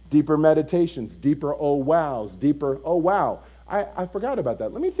 Deeper meditations, deeper oh wows, deeper oh wow. I forgot about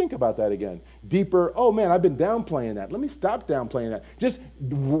that. Let me think about that again. Deeper, oh man, I've been downplaying that. Let me stop downplaying that. Just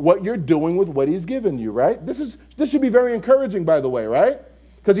what you're doing with what he's given you, right? This should be very encouraging, by the way, right?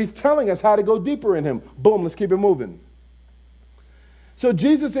 Because he's telling us how to go deeper in him. Boom, let's keep it moving. So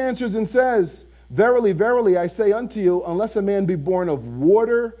Jesus answers and says, verily, verily, I say unto you, unless a man be born of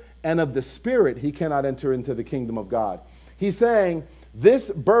water and of the Spirit, he cannot enter into the kingdom of God. He's saying this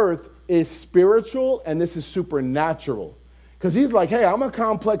birth is spiritual and this is supernatural. Because he's like, hey, I'm a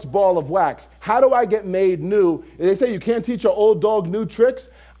complex ball of wax. How do I get made new? And they say you can't teach an old dog new tricks.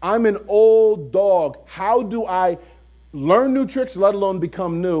 I'm an old dog. How do I learn new tricks, let alone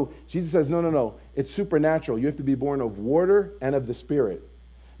become new? Jesus says, no. It's supernatural. You have to be born of water and of the Spirit.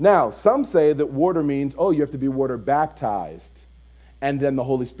 Now, some say that water means, you have to be water baptized. And then the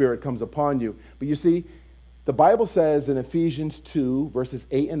Holy Spirit comes upon you. But you see, the Bible says in Ephesians 2, verses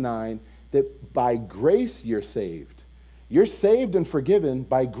 8 and 9, that by grace you're saved. You're saved and forgiven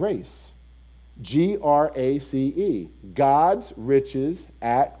by grace. Grace. God's riches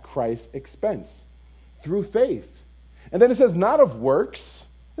at Christ's expense. Through faith. And then it says not of works.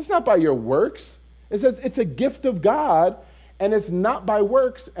 It's not by your works. It says it's a gift of God and it's not by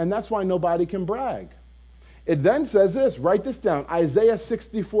works, and that's why nobody can brag. It then says this, write this down, Isaiah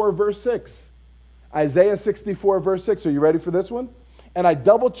 64 verse 6. Isaiah 64 verse 6. Are you ready for this one? And I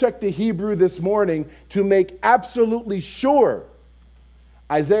double-checked the Hebrew this morning to make absolutely sure.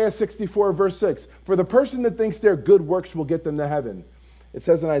 Isaiah 64, verse 6. For the person that thinks their good works will get them to heaven. It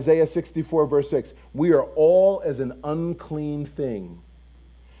says in Isaiah 64, verse 6, we are all as an unclean thing.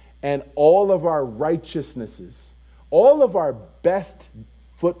 And all of our righteousnesses, all of our best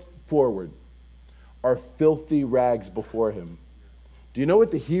foot forward, are filthy rags before him. Do you know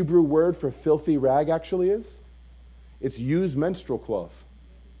what the Hebrew word for filthy rag actually is? It's used menstrual cloth.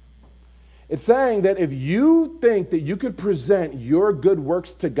 It's saying that if you think that you could present your good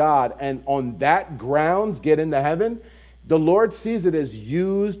works to God and on that grounds get into heaven, the Lord sees it as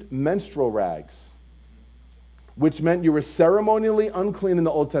used menstrual rags, which meant you were ceremonially unclean in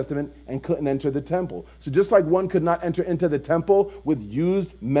the Old Testament and couldn't enter the temple. So just like one could not enter into the temple with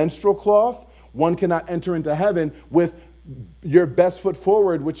used menstrual cloth, one cannot enter into heaven with your best foot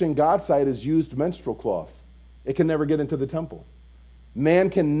forward, which in God's sight is used menstrual cloth. It can never get into the temple.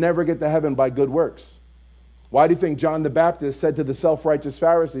 Man can never get to heaven by good works. Why do you think John the Baptist said to the self-righteous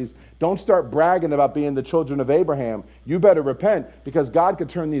Pharisees, don't start bragging about being the children of Abraham. You better repent, because God could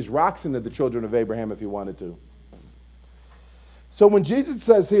turn these rocks into the children of Abraham if he wanted to. So when Jesus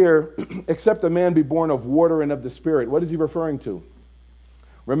says here, except a man be born of water and of the Spirit, what is he referring to?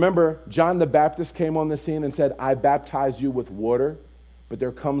 Remember, John the Baptist came on the scene and said, I baptize you with water, but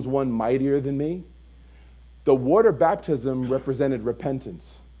there comes one mightier than me. The water baptism represented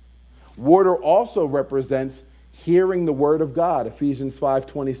repentance. Water also represents hearing the word of God. Ephesians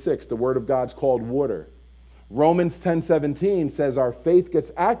 5:26, the word of God's called water. Romans 10:17 says our faith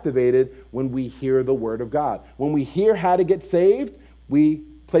gets activated when we hear the word of God. When we hear how to get saved, we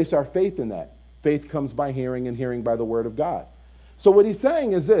place our faith in that. Faith comes by hearing, and hearing by the word of God. So what he's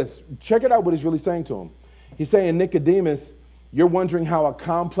saying is this. Check it out what he's really saying to him. He's saying, Nicodemus, you're wondering how a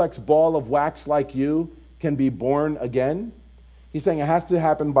complex ball of wax like you can be born again? He's saying it has to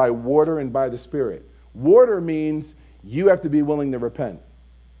happen by water and by the Spirit. Water means you have to be willing to repent.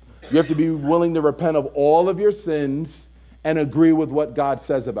 You have to be willing to repent of all of your sins and agree with what God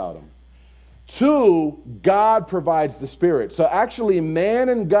says about them. 2, God provides the Spirit. So actually man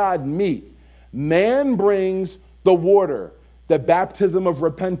and God meet. Man brings the water, the baptism of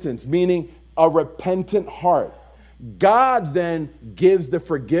repentance, meaning a repentant heart. God then gives the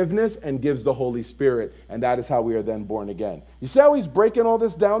forgiveness and gives the Holy Spirit, and that is how we are then born again. You see how he's breaking all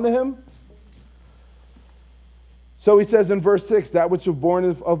this down to him? So he says in verse 6, that which is born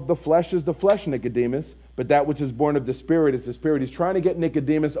of the flesh is the flesh, Nicodemus, but that which is born of the Spirit is the Spirit. He's trying to get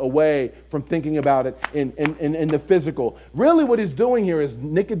Nicodemus away from thinking about it in the physical. Really what he's doing here is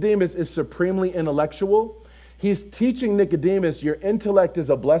Nicodemus is supremely intellectual. He's teaching Nicodemus, your intellect is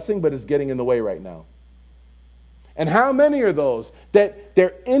a blessing, but it's getting in the way right now. And how many are those that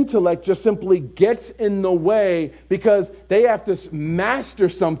their intellect just simply gets in the way because they have to master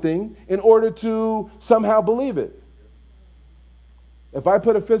something in order to somehow believe it? If I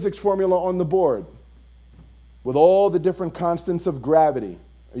put a physics formula on the board with all the different constants of gravity,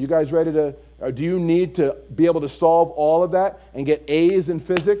 are you guys ready to, or do you need to be able to solve all of that and get A's in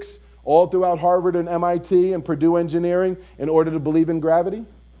physics all throughout Harvard and MIT and Purdue Engineering in order to believe in gravity?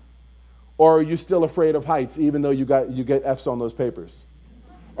 Or are you still afraid of heights even though you get F's on those papers?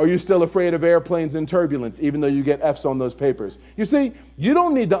 Are you still afraid of airplanes and turbulence even though you get F's on those papers? You see, you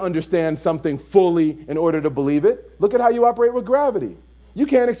don't need to understand something fully in order to believe it. Look at how you operate with gravity. You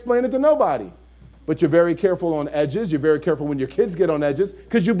can't explain it to nobody. But you're very careful on edges. You're very careful when your kids get on edges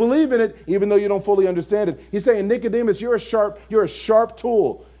because you believe in it even though you don't fully understand it. He's saying, Nicodemus, you're a sharp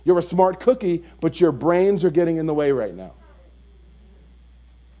tool. You're a smart cookie, but your brains are getting in the way right now.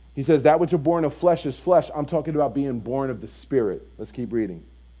 He says, that which is born of flesh is flesh. I'm talking about being born of the Spirit. Let's keep reading.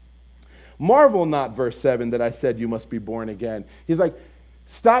 Marvel not, verse 7, that I said you must be born again. He's like,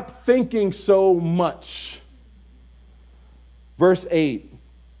 stop thinking so much. Verse 8,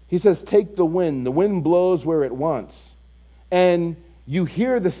 he says, take the wind. The wind blows where it wants. And you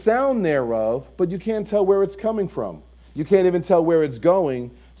hear the sound thereof, but you can't tell where it's coming from. You can't even tell where it's going.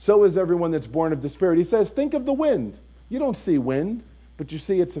 So is everyone that's born of the Spirit. He says, think of the wind. You don't see wind, but you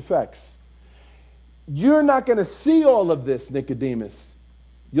see its effects. You're not going to see all of this, Nicodemus.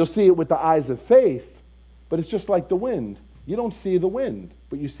 You'll see it with the eyes of faith, but it's just like the wind. You don't see the wind,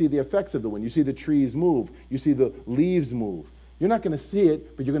 but you see the effects of the wind. You see the trees move. You see the leaves move. You're not going to see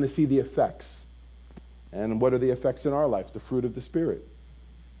it, but you're going to see the effects. And what are the effects in our life? The fruit of the Spirit.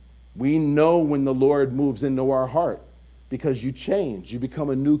 We know when the Lord moves into our heart because you change. You become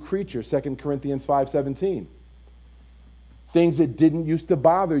a new creature, 2 Corinthians 5:17. Things that didn't used to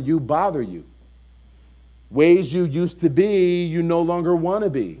bother you bother you. Ways you used to be, you no longer want to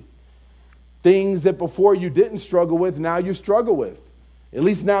be. Things that before you didn't struggle with, now you struggle with. At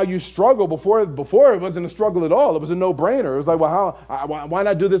least now you struggle. Before it wasn't a struggle at all. It was a no-brainer. It was like, well, why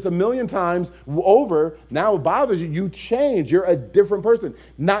not do this a million times over? Now it bothers you. You change. You're a different person.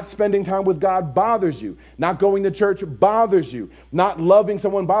 Not spending time with God bothers you. Not going to church bothers you. Not loving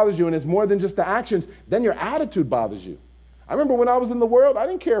someone bothers you. And it's more than just the actions. Then your attitude bothers you. I remember when I was in the world, I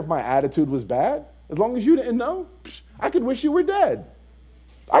didn't care if my attitude was bad. As long as you didn't know, I could wish you were dead.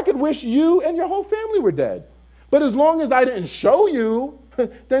 I could wish you and your whole family were dead. But as long as I didn't show you,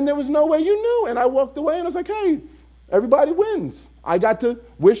 then there was no way you knew. And I walked away and I was like, hey, everybody wins. I got to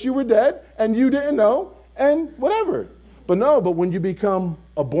wish you were dead and you didn't know and whatever. But when you become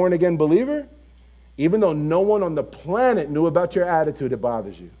a born-again believer, even though no one on the planet knew about your attitude, it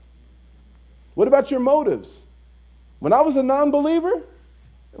bothers you. What about your motives? When I was a non-believer,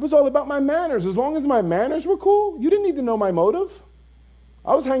 it was all about my manners. As long as my manners were cool, you didn't need to know my motive.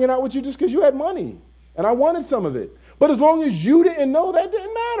 I was hanging out with you just because you had money, and I wanted some of it. But as long as you didn't know, that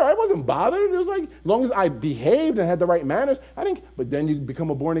didn't matter. I wasn't bothered. It was like, as long as I behaved and had the right manners, I didn't. But then you become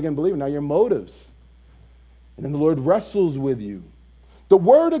a born-again believer. Now your motives. And then the Lord wrestles with you. The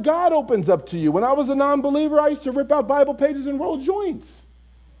Word of God opens up to you. When I was a non-believer, I used to rip out Bible pages and roll joints.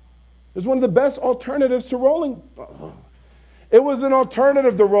 It was one of the best alternatives to rolling. It was an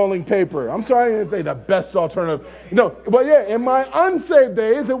alternative to rolling paper. I'm sorry I didn't say the best alternative. No, but yeah, in my unsaved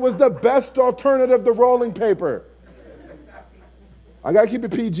days, it was the best alternative to rolling paper. I got to keep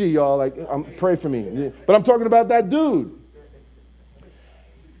it PG, y'all. Pray for me. But I'm talking about that dude.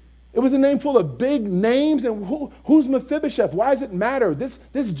 It was a name full of big names. And who's Mephibosheth? Why does it matter?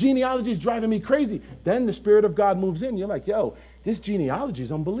 This genealogy is driving me crazy. Then the Spirit of God moves in. You're like, yo, this genealogy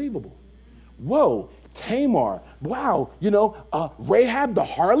is unbelievable. Whoa, Tamar. Wow, Rahab the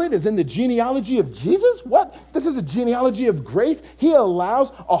harlot is in the genealogy of Jesus? What? This is a genealogy of grace? He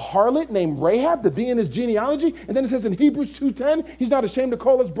allows a harlot named Rahab to be in his genealogy? And then it says in Hebrews 2:10, he's not ashamed to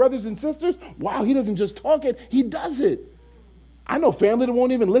call us brothers and sisters? Wow, he doesn't just talk it, he does it. I know family that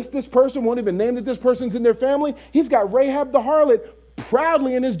won't even list this person, won't even name that this person's in their family. He's got Rahab the harlot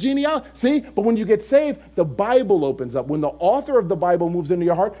proudly in his genealogy. See, but when you get saved, the Bible opens up. When the author of the Bible moves into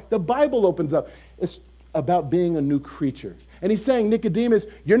your heart, the Bible opens up. It's about being a new creature. And he's saying, Nicodemus,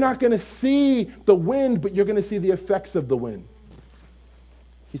 you're not going to see the wind, but you're going to see the effects of the wind.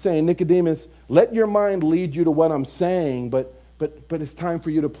 He's saying, Nicodemus, let your mind lead you to what I'm saying, but it's time for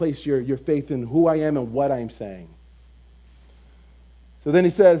you to place your faith in who I am and what I'm saying. So then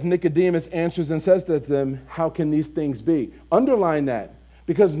he says, Nicodemus answers and says to them, how can these things be? Underline that,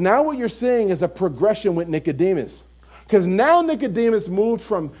 because now what you're seeing is a progression with Nicodemus. Because now Nicodemus moved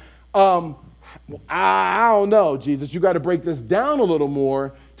from, I don't know, Jesus, you got to break this down a little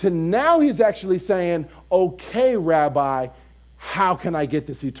more, to now he's actually saying, okay, Rabbi, how can I get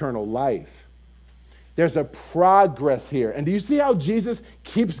this eternal life? There's a progress here. And do you see how Jesus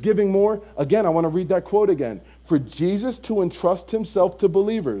keeps giving more? Again, I want to read that quote again. For Jesus to entrust himself to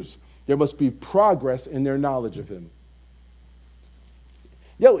believers, there must be progress in their knowledge of him.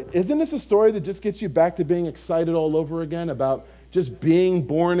 Yo, isn't this a story that just gets you back to being excited all over again about just being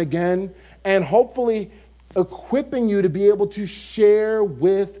born again and hopefully equipping you to be able to share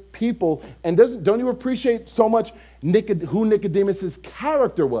with people? And don't you appreciate so much who Nicodemus's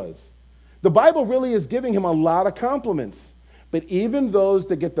character was? The Bible really is giving him a lot of compliments, but even those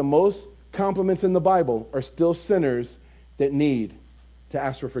that get the most compliments in the Bible are still sinners that need to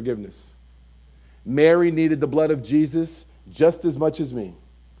ask for forgiveness. Mary needed the blood of Jesus just as much as me,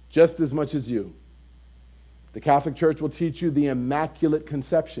 just as much as you. The Catholic Church will teach you the Immaculate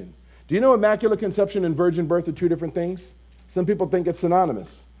Conception. Do you know Immaculate Conception and virgin birth are two different things? Some people think it's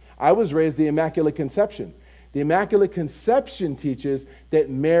synonymous. I was raised the Immaculate Conception. The Immaculate Conception teaches that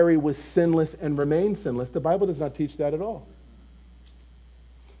Mary was sinless and remained sinless. The Bible does not teach that at all.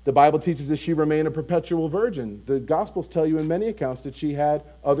 The Bible teaches that she remained a perpetual virgin. The Gospels tell you in many accounts that she had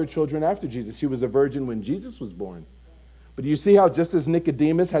other children after Jesus. She was a virgin when Jesus was born. But do you see how just as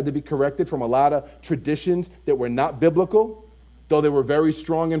Nicodemus had to be corrected from a lot of traditions that were not biblical, though they were very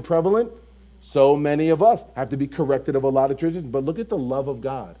strong and prevalent, so many of us have to be corrected of a lot of traditions. But look at the love of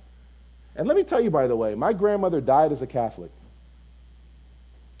God. And let me tell you, by the way, my grandmother died as a Catholic.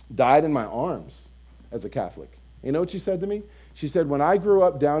 Died in my arms as a Catholic. You know what she said to me? She said, when I grew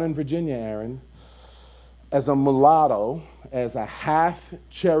up down in Virginia, Aaron, as a mulatto, as a half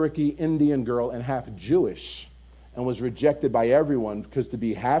Cherokee Indian girl and half Jewish, and was rejected by everyone because to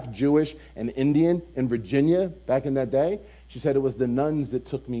be half Jewish and Indian in Virginia back in that day, she said it was the nuns that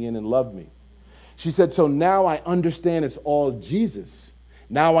took me in and loved me. She said, so now I understand it's all Jesus.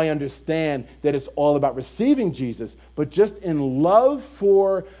 Now I understand that it's all about receiving Jesus, but just in love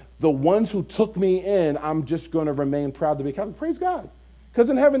for the ones who took me in, I'm just going to remain proud to be Catholic. Praise God. Because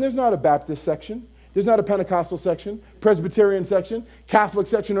in heaven, there's not a Baptist section. There's not a Pentecostal section, Presbyterian section, Catholic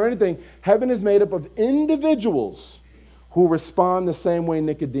section, or anything. Heaven is made up of individuals who respond the same way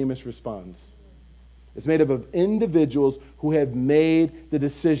Nicodemus responds. It's made up of individuals who have made the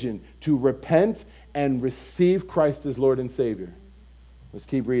decision to repent and receive Christ as Lord and Savior. Let's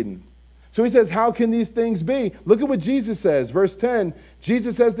keep reading. So he says, how can these things be? Look at what Jesus says. Verse 10,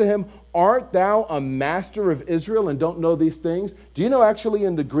 Jesus says to him, art thou a master of Israel and don't know these things? Do you know actually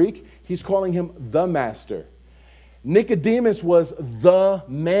in the Greek, he's calling him the master. Nicodemus was the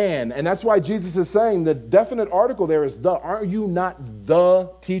man. And that's why Jesus is saying the definite article there is the. Are you not the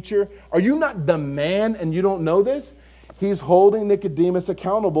teacher? Are you not the man and you don't know this? He's holding Nicodemus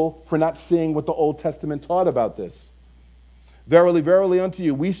accountable for not seeing what the Old Testament taught about this. Verily, verily unto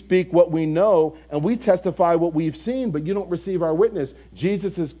you, we speak what we know, and we testify what we've seen, but you don't receive our witness.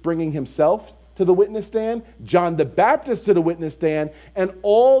 Jesus is bringing himself to the witness stand, John the Baptist to the witness stand, and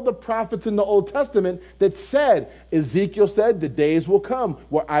all the prophets in the Old Testament that said, Ezekiel said, the days will come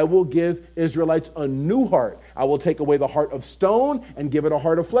where I will give Israelites a new heart. I will take away the heart of stone and give it a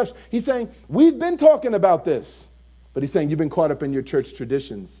heart of flesh. He's saying, we've been talking about this, but he's saying you've been caught up in your church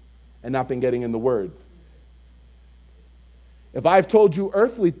traditions and not been getting in the Word. If I've told you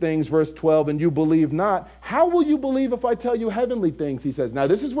earthly things, verse 12, and you believe not, how will you believe if I tell you heavenly things, he says. Now,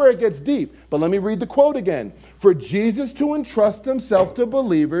 this is where it gets deep, but let me read the quote again. For Jesus to entrust himself to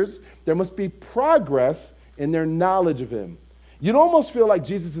believers, there must be progress in their knowledge of him. You'd almost feel like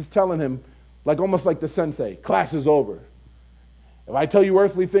Jesus is telling him, like almost like the sensei, class is over. If I tell you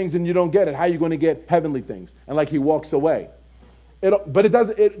earthly things and you don't get it, how are you going to get heavenly things? And like he walks away. But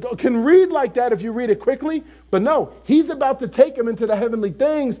it can read like that if you read it quickly. But no, he's about to take him into the heavenly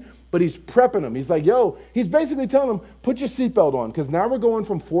things, but he's prepping him. He's like, yo, he's basically telling him, put your seatbelt on, because now we're going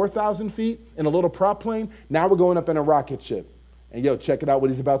from 4,000 feet in a little prop plane. Now we're going up in a rocket ship. And yo, check it out what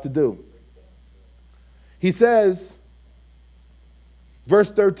he's about to do. He says,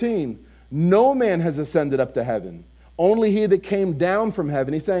 verse 13, no man has ascended up to heaven, only he that came down from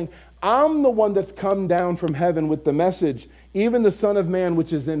heaven. He's saying, I'm the one that's come down from heaven with the message, even the Son of Man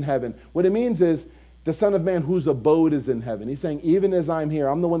which is in heaven. What it means is the Son of Man whose abode is in heaven. He's saying, even as I'm here,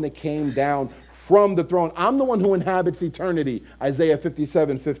 I'm the one that came down from the throne. I'm the one who inhabits eternity, Isaiah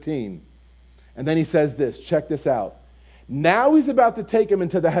 57:15. And then he says this, check this out. Now he's about to take him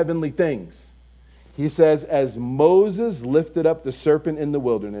into the heavenly things. He says, as Moses lifted up the serpent in the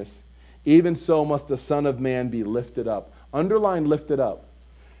wilderness, even so must the Son of Man be lifted up. Underline lifted up.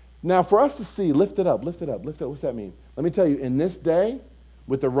 Now, for us to see, lifted up, lifted up, lifted up, what's that mean? Let me tell you, in this day,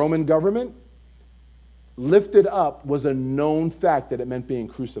 with the Roman government, lifted up was a known fact that it meant being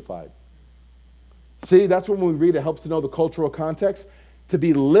crucified. See, that's when we read, it helps to know the cultural context. To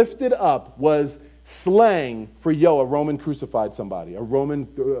be lifted up was slang for, a Roman crucified somebody.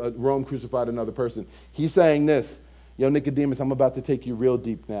 Rome crucified another person. He's saying this, Nicodemus, I'm about to take you real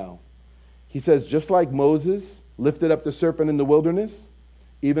deep now. He says, just like Moses lifted up the serpent in the wilderness,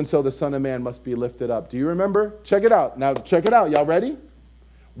 even so the Son of Man must be lifted up. Do you remember? Check it out. Now, check it out. Y'all ready?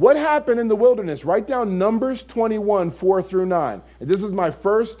 What happened in the wilderness? Write down Numbers 21, 4 through 9. And this is my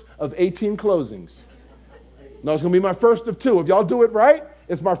first of 18 closings. No, it's going to be my first of 2. If y'all do it right,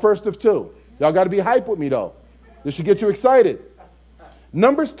 it's my first of 2. Y'all got to be hype with me, though. This should get you excited.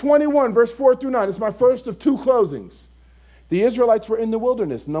 Numbers 21, verse 4 through 9. It's my first of 2 closings. The Israelites were in the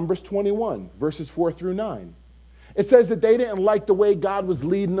wilderness, Numbers 21, verses 4 through 9. It says that they didn't like the way God was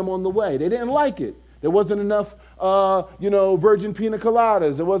leading them on the way. They didn't like it. There wasn't enough, virgin pina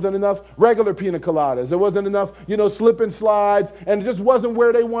coladas. There wasn't enough regular pina coladas. There wasn't enough, slip and slides. And it just wasn't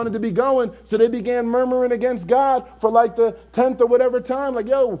where they wanted to be going. So they began murmuring against God for like the 10th or whatever time. Like,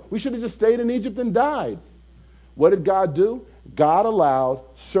 we should have just stayed in Egypt and died. What did God do? God allowed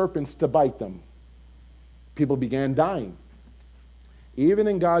serpents to bite them. People began dying. Even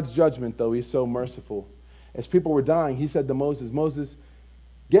in God's judgment, though, he's so merciful. As people were dying, he said to Moses, Moses,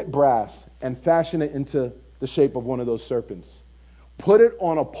 get brass and fashion it into the shape of one of those serpents. Put it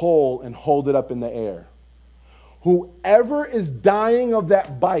on a pole and hold it up in the air. Whoever is dying of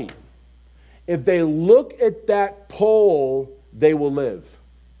that bite, if they look at that pole, they will live.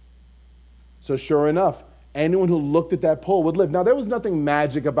 So sure enough, anyone who looked at that pole would live. Now, there was nothing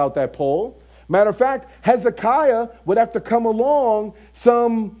magic about that pole. Matter of fact, Hezekiah would have to come along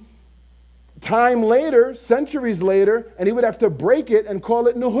some time later, centuries later, and he would have to break it and call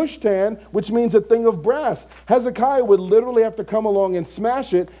it Nehushtan, which means a thing of brass. Hezekiah would literally have to come along and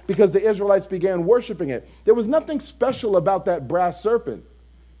smash it because the Israelites began worshiping it. There was nothing special about that brass serpent.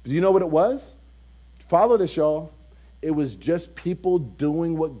 Do you know what it was? Follow this, y'all. It was just people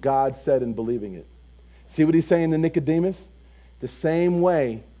doing what God said and believing it. See what he's saying to Nicodemus? The same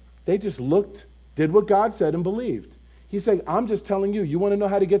way, they just looked, did what God said, and believed. He's saying, I'm just telling you, you want to know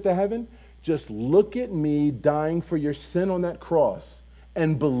how to get to heaven? Just look at me dying for your sin on that cross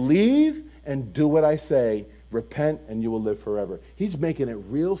and believe and do what I say. Repent and you will live forever. He's making it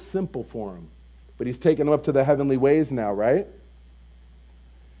real simple for him. But he's taking them up to the heavenly ways now, right?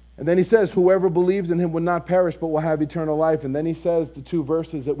 And then he says, whoever believes in him will not perish but will have eternal life. And then he says the 2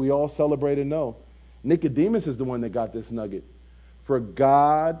 verses that we all celebrate and know. Nicodemus is the one that got this nugget. For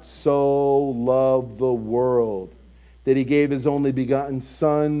God so loved the world that he gave his only begotten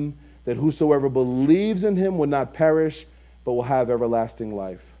Son, that whosoever believes in him will not perish, but will have everlasting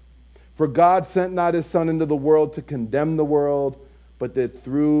life. For God sent not his Son into the world to condemn the world, but that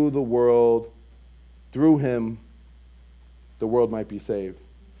through him, the world might be saved.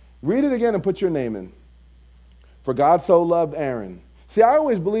 Read it again and put your name in. For God so loved Aaron. See, I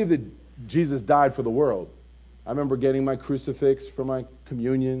always believed that Jesus died for the world. I remember getting my crucifix for my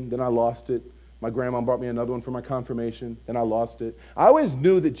communion, then I lost it. My grandma brought me another one for my confirmation, then I lost it. I always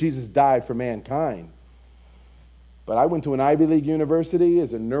knew that Jesus died for mankind. But I went to an Ivy League university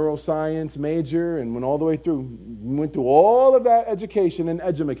as a neuroscience major and went all the way through, went through all of that education and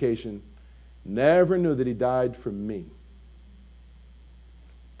edumacation. Never knew that he died for me.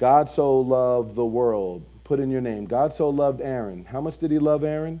 God so loved the world. Put in your name. God so loved Aaron. How much did he love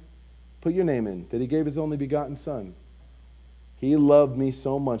Aaron? Put your name in. That he gave his only begotten Son. He loved me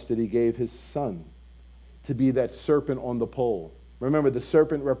so much that he gave his Son to be that serpent on the pole. Remember, the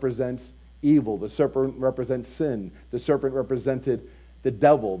serpent represents evil. The serpent represents sin. The serpent represented the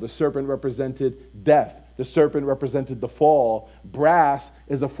devil. The serpent represented death. The serpent represented the fall. Brass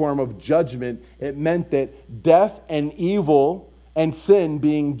is a form of judgment. It meant that death and evil and sin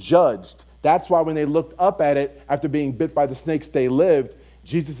being judged. That's why when they looked up at it after being bit by the snakes, they lived.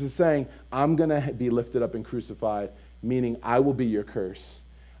 Jesus is saying, I'm going to be lifted up and crucified, meaning I will be your curse.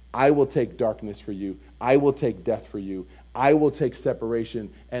 I will take darkness for you. I will take death for you. I will take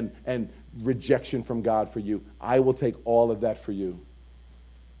separation and rejection from God for you. I will take all of that for you.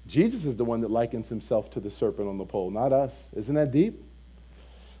 Jesus is the one that likens himself to the serpent on the pole, not us. Isn't that deep?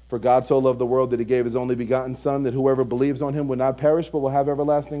 For God so loved the world that he gave his only begotten Son, that whoever believes on him will not perish but will have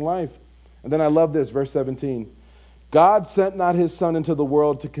everlasting life. And then I love this, verse 17. God sent not his Son into the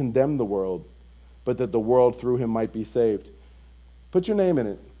world to condemn the world, but that the world through him might be saved. Put your name in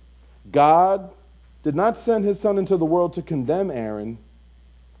it. God did not send his son into the world to condemn Aaron,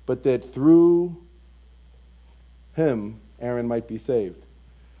 but that through him, Aaron might be saved.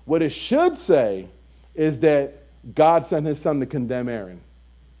 What it should say is that God sent his son to condemn Aaron.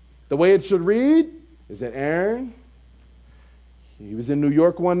 The way it should read is that Aaron, he was in New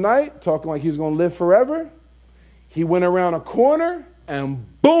York one night talking like he was going to live forever. He went around a corner and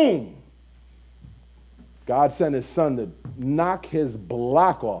boom, God sent his son to knock his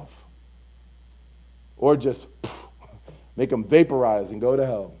block off or just make him vaporize and go to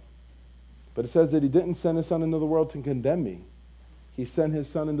hell. But it says that he didn't send his son into the world to condemn me. He sent his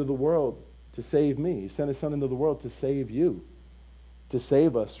son into the world to save me. He sent his son into the world to save you, to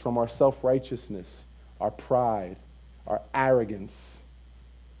save us from our self-righteousness, our pride, our arrogance,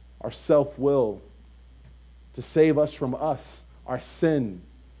 our self-will, to save us from us, our sin,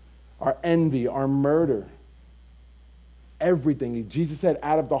 our envy, our murder, everything. Jesus said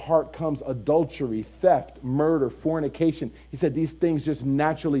out of the heart comes adultery, theft, murder, fornication. He said these things just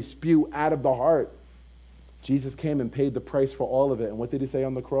naturally spew out of the heart. Jesus came and paid the price for all of it. And what did he say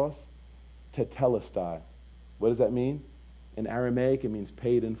on the cross? Tetelestai. What does that mean? In Aramaic, it means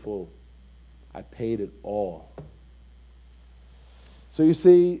paid in full. I paid it all. So you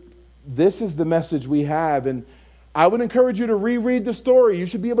see, this is the message we have. And I would encourage you to reread the story. You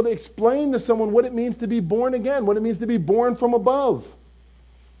should be able to explain to someone what it means to be born again, what it means to be born from above.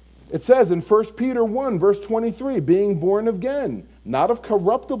 It says in 1 Peter 1, verse 23, being born again, not of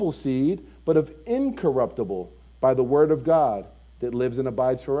corruptible seed, but of incorruptible, by the word of God that lives and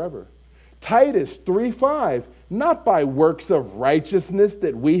abides forever. Titus 3:5, not by works of righteousness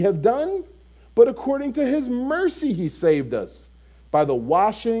that we have done, but according to his mercy he saved us, by the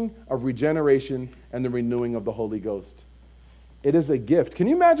washing of regeneration and the renewing of the Holy Ghost. It is a gift. Can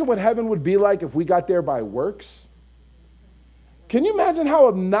you imagine what heaven would be like if we got there by works? Can you imagine how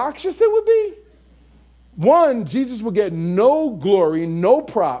obnoxious it would be? One, Jesus would get no glory, no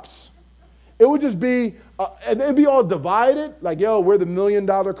props. It would just be, and it'd be all divided. Like, yo, we're the $1 Million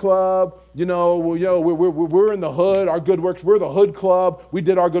Club. You know, we're in the hood. Our good works, we're the hood club. We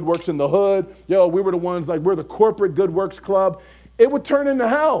did our good works in the hood. Yo, we were the ones, like, we're the corporate good works club. It would turn into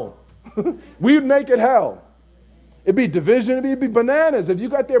hell. We would make it hell. It'd be division. It'd be bananas. If you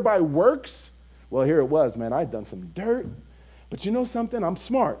got there by works, well, here it was, man. I'd done some dirt. But you know something? I'm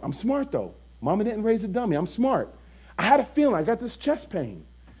smart. I'm smart, though. Mama didn't raise a dummy. I'm smart. I had a feeling. I got this chest pain.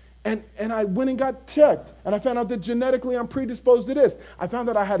 And I went and got checked, and I found out that genetically I'm predisposed to this. I found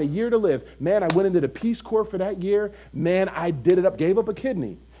out I had a year to live. Man, I went into the Peace Corps for that year. Man, I did it up, gave up a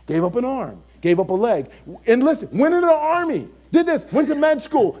kidney, gave up an arm, gave up a leg. And listen, went into the Army, did this, went to med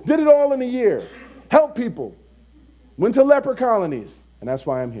school, did it all in a year. Helped people, went to leper colonies, and that's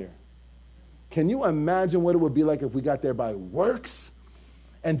why I'm here. Can you imagine what it would be like if we got there by works?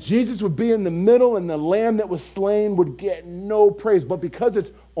 And Jesus would be in the middle, and the lamb that was slain would get no praise. But because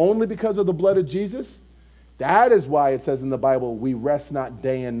it's only because of the blood of Jesus, that is why it says in the Bible, we rest not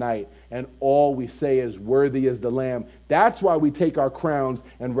day and night, and all we say is, worthy is the Lamb. That's why we take our crowns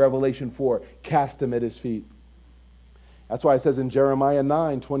in Revelation 4, cast them at his feet. That's why it says in Jeremiah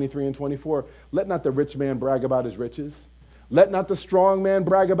 9, 23 and 24, let not the rich man brag about his riches. Let not the strong man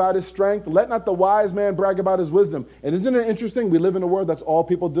brag about his strength. Let not the wise man brag about his wisdom. And isn't it interesting? We live in a world that's all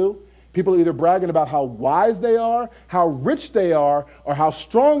people do. People are either bragging about how wise they are, how rich they are, or how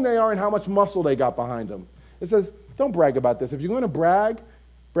strong they are and how much muscle they got behind them. It says, don't brag about this. If you're going to brag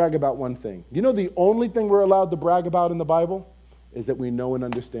about one thing. You know the only thing we're allowed to brag about in the Bible is that we know and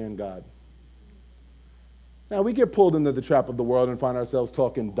understand God. Now, we get pulled into the trap of the world and find ourselves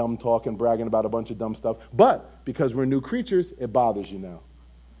talking dumb talk and bragging about a bunch of dumb stuff. But because we're new creatures, it bothers you now.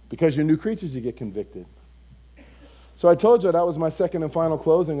 Because you're new creatures, you get convicted. So I told you that was my second and final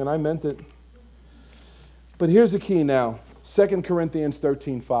closing, and I meant it. But here's the key now. 2 Corinthians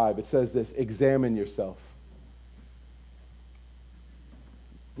 13:5. It says this, examine yourself.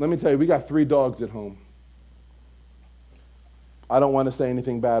 Let me tell you, we got 3 dogs at home. I don't want to say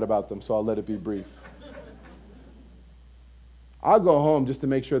anything bad about them, so I'll let it be brief. I'll go home just to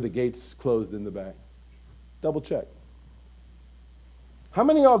make sure the gate's closed in the back. Double check. How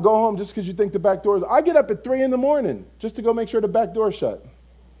many of y'all go home just because you think the back door is... I get up at 3 in the morning just to go make sure the back door's shut.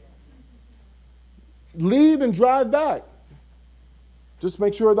 Leave and drive back. Just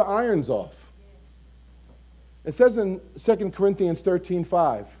make sure the iron's off. It says in 2 Corinthians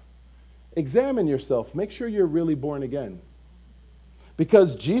 13:5, examine yourself. Make sure you're really born again.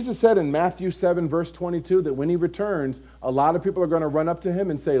 Because Jesus said in Matthew 7, verse 22, that when he returns, a lot of people are going to run up to him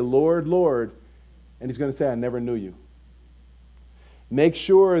and say, Lord, Lord. And he's going to say, I never knew you. Make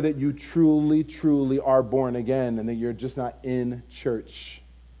sure that you truly, truly are born again and that you're just not in church.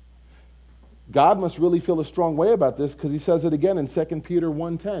 God must really feel a strong way about this, because he says it again in 2 Peter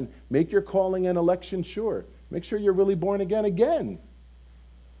 1:10. Make your calling and election sure. Make sure you're really born again.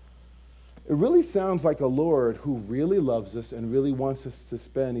 It really sounds like a Lord who really loves us and really wants us to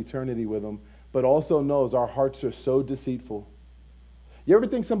spend eternity with him, but also knows our hearts are so deceitful. You ever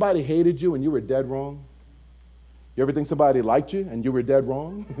think somebody hated you and you were dead wrong? You ever think somebody liked you and you were dead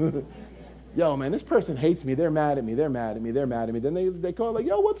wrong? Yo, man, this person hates me. They're mad at me. They're mad at me. They're mad at me. Then they call like,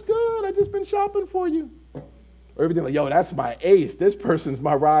 yo, what's good? I just been shopping for you. Or everything like, yo, that's my ace. This person's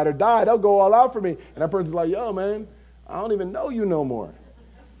my ride or die. They'll go all out for me. And that person's like, yo, man, I don't even know you no more.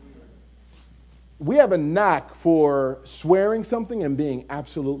 We have a knack for swearing something and being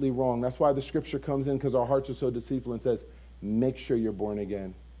absolutely wrong. That's why the scripture comes in, because our hearts are so deceitful, and says, make sure you're born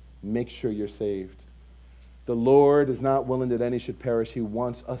again. Make sure you're saved. The Lord is not willing that any should perish. He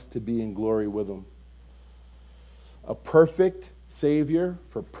wants us to be in glory with him. A perfect Savior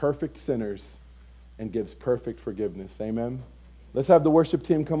for perfect sinners, and gives perfect forgiveness. Amen. Let's have the worship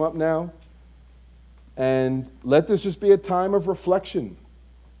team come up now. And let this just be a time of reflection.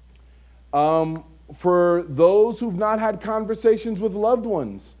 For those who've not had conversations with loved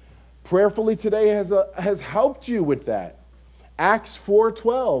ones, prayerfully today has helped you with that. Acts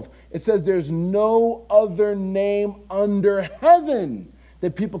 4:12, it says there's no other name under heaven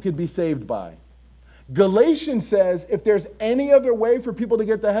that people could be saved by. Galatians says if there's any other way for people to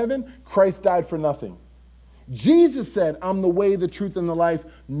get to heaven, Christ died for nothing. Jesus said, I'm the way, the truth, and the life.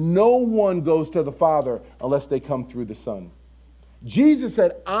 No one goes to the Father unless they come through the Son. Jesus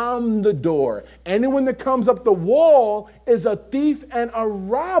said, I'm the door. Anyone that comes up the wall is a thief and a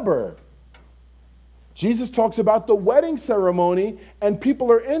robber. Jesus talks about the wedding ceremony, and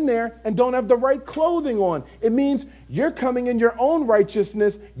people are in there and don't have the right clothing on. It means you're coming in your own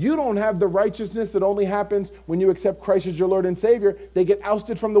righteousness. You don't have the righteousness that only happens when you accept Christ as your Lord and Savior. They get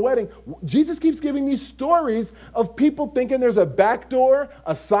ousted from the wedding. Jesus keeps giving these stories of people thinking there's a back door,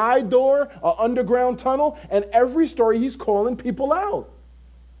 a side door, an underground tunnel, and every story he's calling people out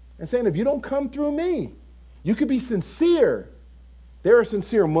and saying, if you don't come through me, you could be sincere. There are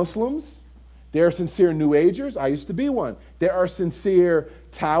sincere Muslims. There are sincere New Agers. I used to be one. There are sincere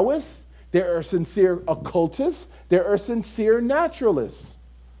Taoists. There are sincere occultists. There are sincere naturalists.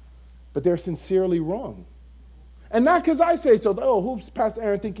 But they're sincerely wrong. And not because I say so. Oh, who's Pastor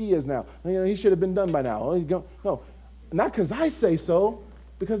Aaron think he is now? You know, he should have been done by now. Oh, no, not because I say so,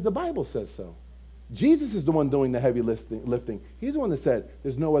 because the Bible says so. Jesus is the one doing the heavy lifting. He's the one that said,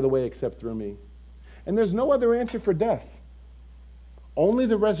 there's no other way except through me. And there's no other answer for death. Only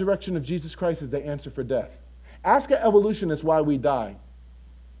the resurrection of Jesus Christ is the answer for death. Ask an evolutionist why we die.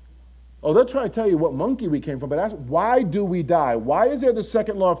 Oh, they'll try to tell you what monkey we came from, but ask, why do we die? Why is there the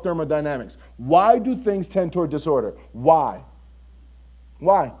second law of thermodynamics? Why do things tend toward disorder? Why?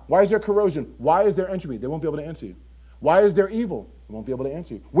 Why? Why is there corrosion? Why is there entropy? They won't be able to answer you. Why is there evil? They won't be able to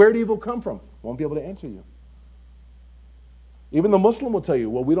answer you. Where did evil come from? Won't be able to answer you. Even the Muslim will tell you,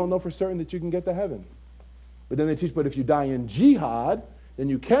 well, we don't know for certain that you can get to heaven. But then they teach, but if you die in jihad, then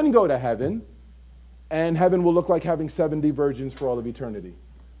you can go to heaven, and heaven will look like having 70 virgins for all of eternity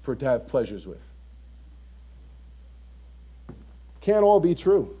for it to have pleasures with. Can't all be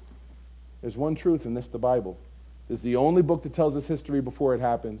true. There's one truth, and that's the Bible. It's the only book that tells us history before it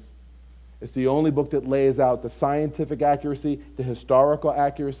happens. It's the only book that lays out the scientific accuracy, the historical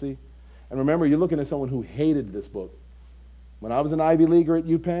accuracy. And remember, you're looking at someone who hated this book. When I was an Ivy Leaguer at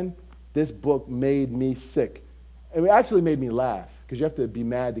UPenn, this book made me sick. It actually made me laugh, because you have to be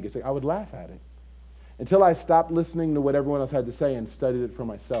mad to get sick. I would laugh at it until I stopped listening to what everyone else had to say and studied it for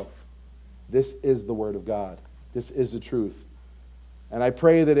myself. This is the Word of God. This is the truth. And I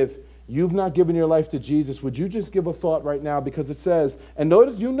pray that if you've not given your life to Jesus, would you just give a thought right now, because it says, and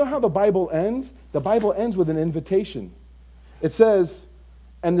notice, you know how the Bible ends? The Bible ends with an invitation. It says,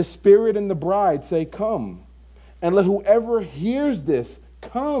 and the Spirit and the bride say, come. And let whoever hears this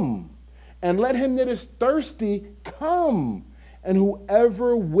come. And let him that is thirsty come. And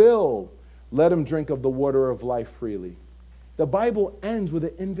whoever will, let him drink of the water of life freely. The Bible ends with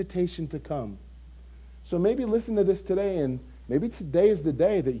an invitation to come. So maybe listen to this today, and maybe today is the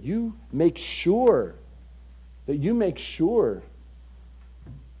day that you make sure,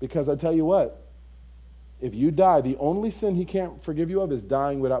 because I tell you what, if you die, the only sin he can't forgive you of is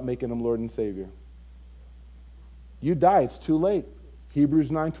dying without making him Lord and Savior. You die, it's too late. Hebrews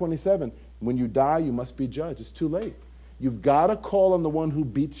 9:27, when you die, you must be judged. It's too late. You've got to call on the one who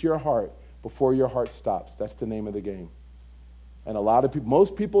beats your heart before your heart stops. That's the name of the game. And a lot of people,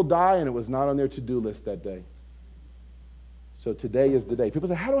 most people die, and it was not on their to-do list that day. So today is the day. People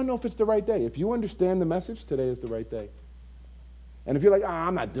say, how do I know if it's the right day? If you understand the message, today is the right day. And if you're like,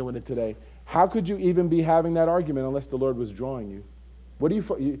 I'm not doing it today, How could you even be having that argument unless the Lord was drawing you? What do if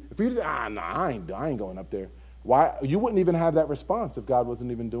you say, no, I ain't going up there. Why? You wouldn't even have that response if God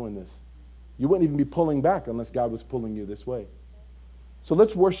wasn't even doing this. You wouldn't even be pulling back unless God was pulling you this way. So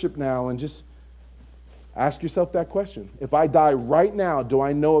let's worship now and just ask yourself that question. If I die right now, do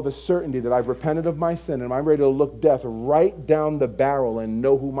I know of a certainty that I've repented of my sin and I'm ready to look death right down the barrel and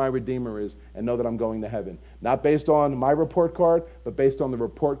know who my Redeemer is and know that I'm going to heaven? Not based on my report card, but based on the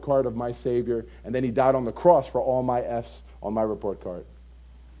report card of my Savior. And then he died on the cross for all my F's on my report card.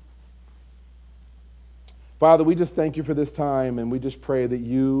 Father, we just thank you for this time, and we just pray that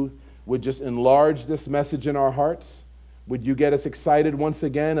you would just enlarge this message in our hearts. Would you get us excited once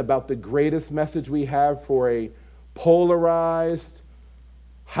again about the greatest message we have for a polarized,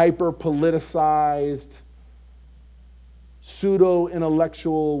 hyper-politicized,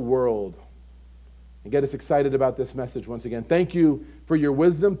 pseudo-intellectual world? And get us excited about this message once again. Thank you for your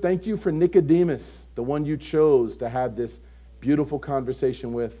wisdom. Thank you for Nicodemus, the one you chose to have this beautiful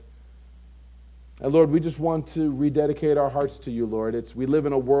conversation with. And Lord, we just want to rededicate our hearts to you, Lord. We live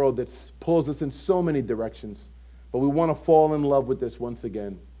in a world that pulls us in so many directions, but we want to fall in love with this once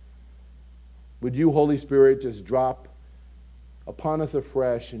again. Would you, Holy Spirit, just drop upon us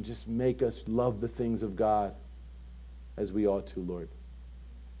afresh and just make us love the things of God as we ought to, Lord.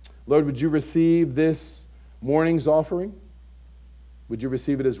 Lord, would you receive this morning's offering? Would you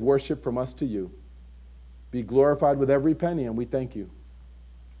receive it as worship from us to you? Be glorified with every penny, and we thank you.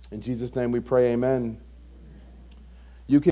 In Jesus' name we pray, amen.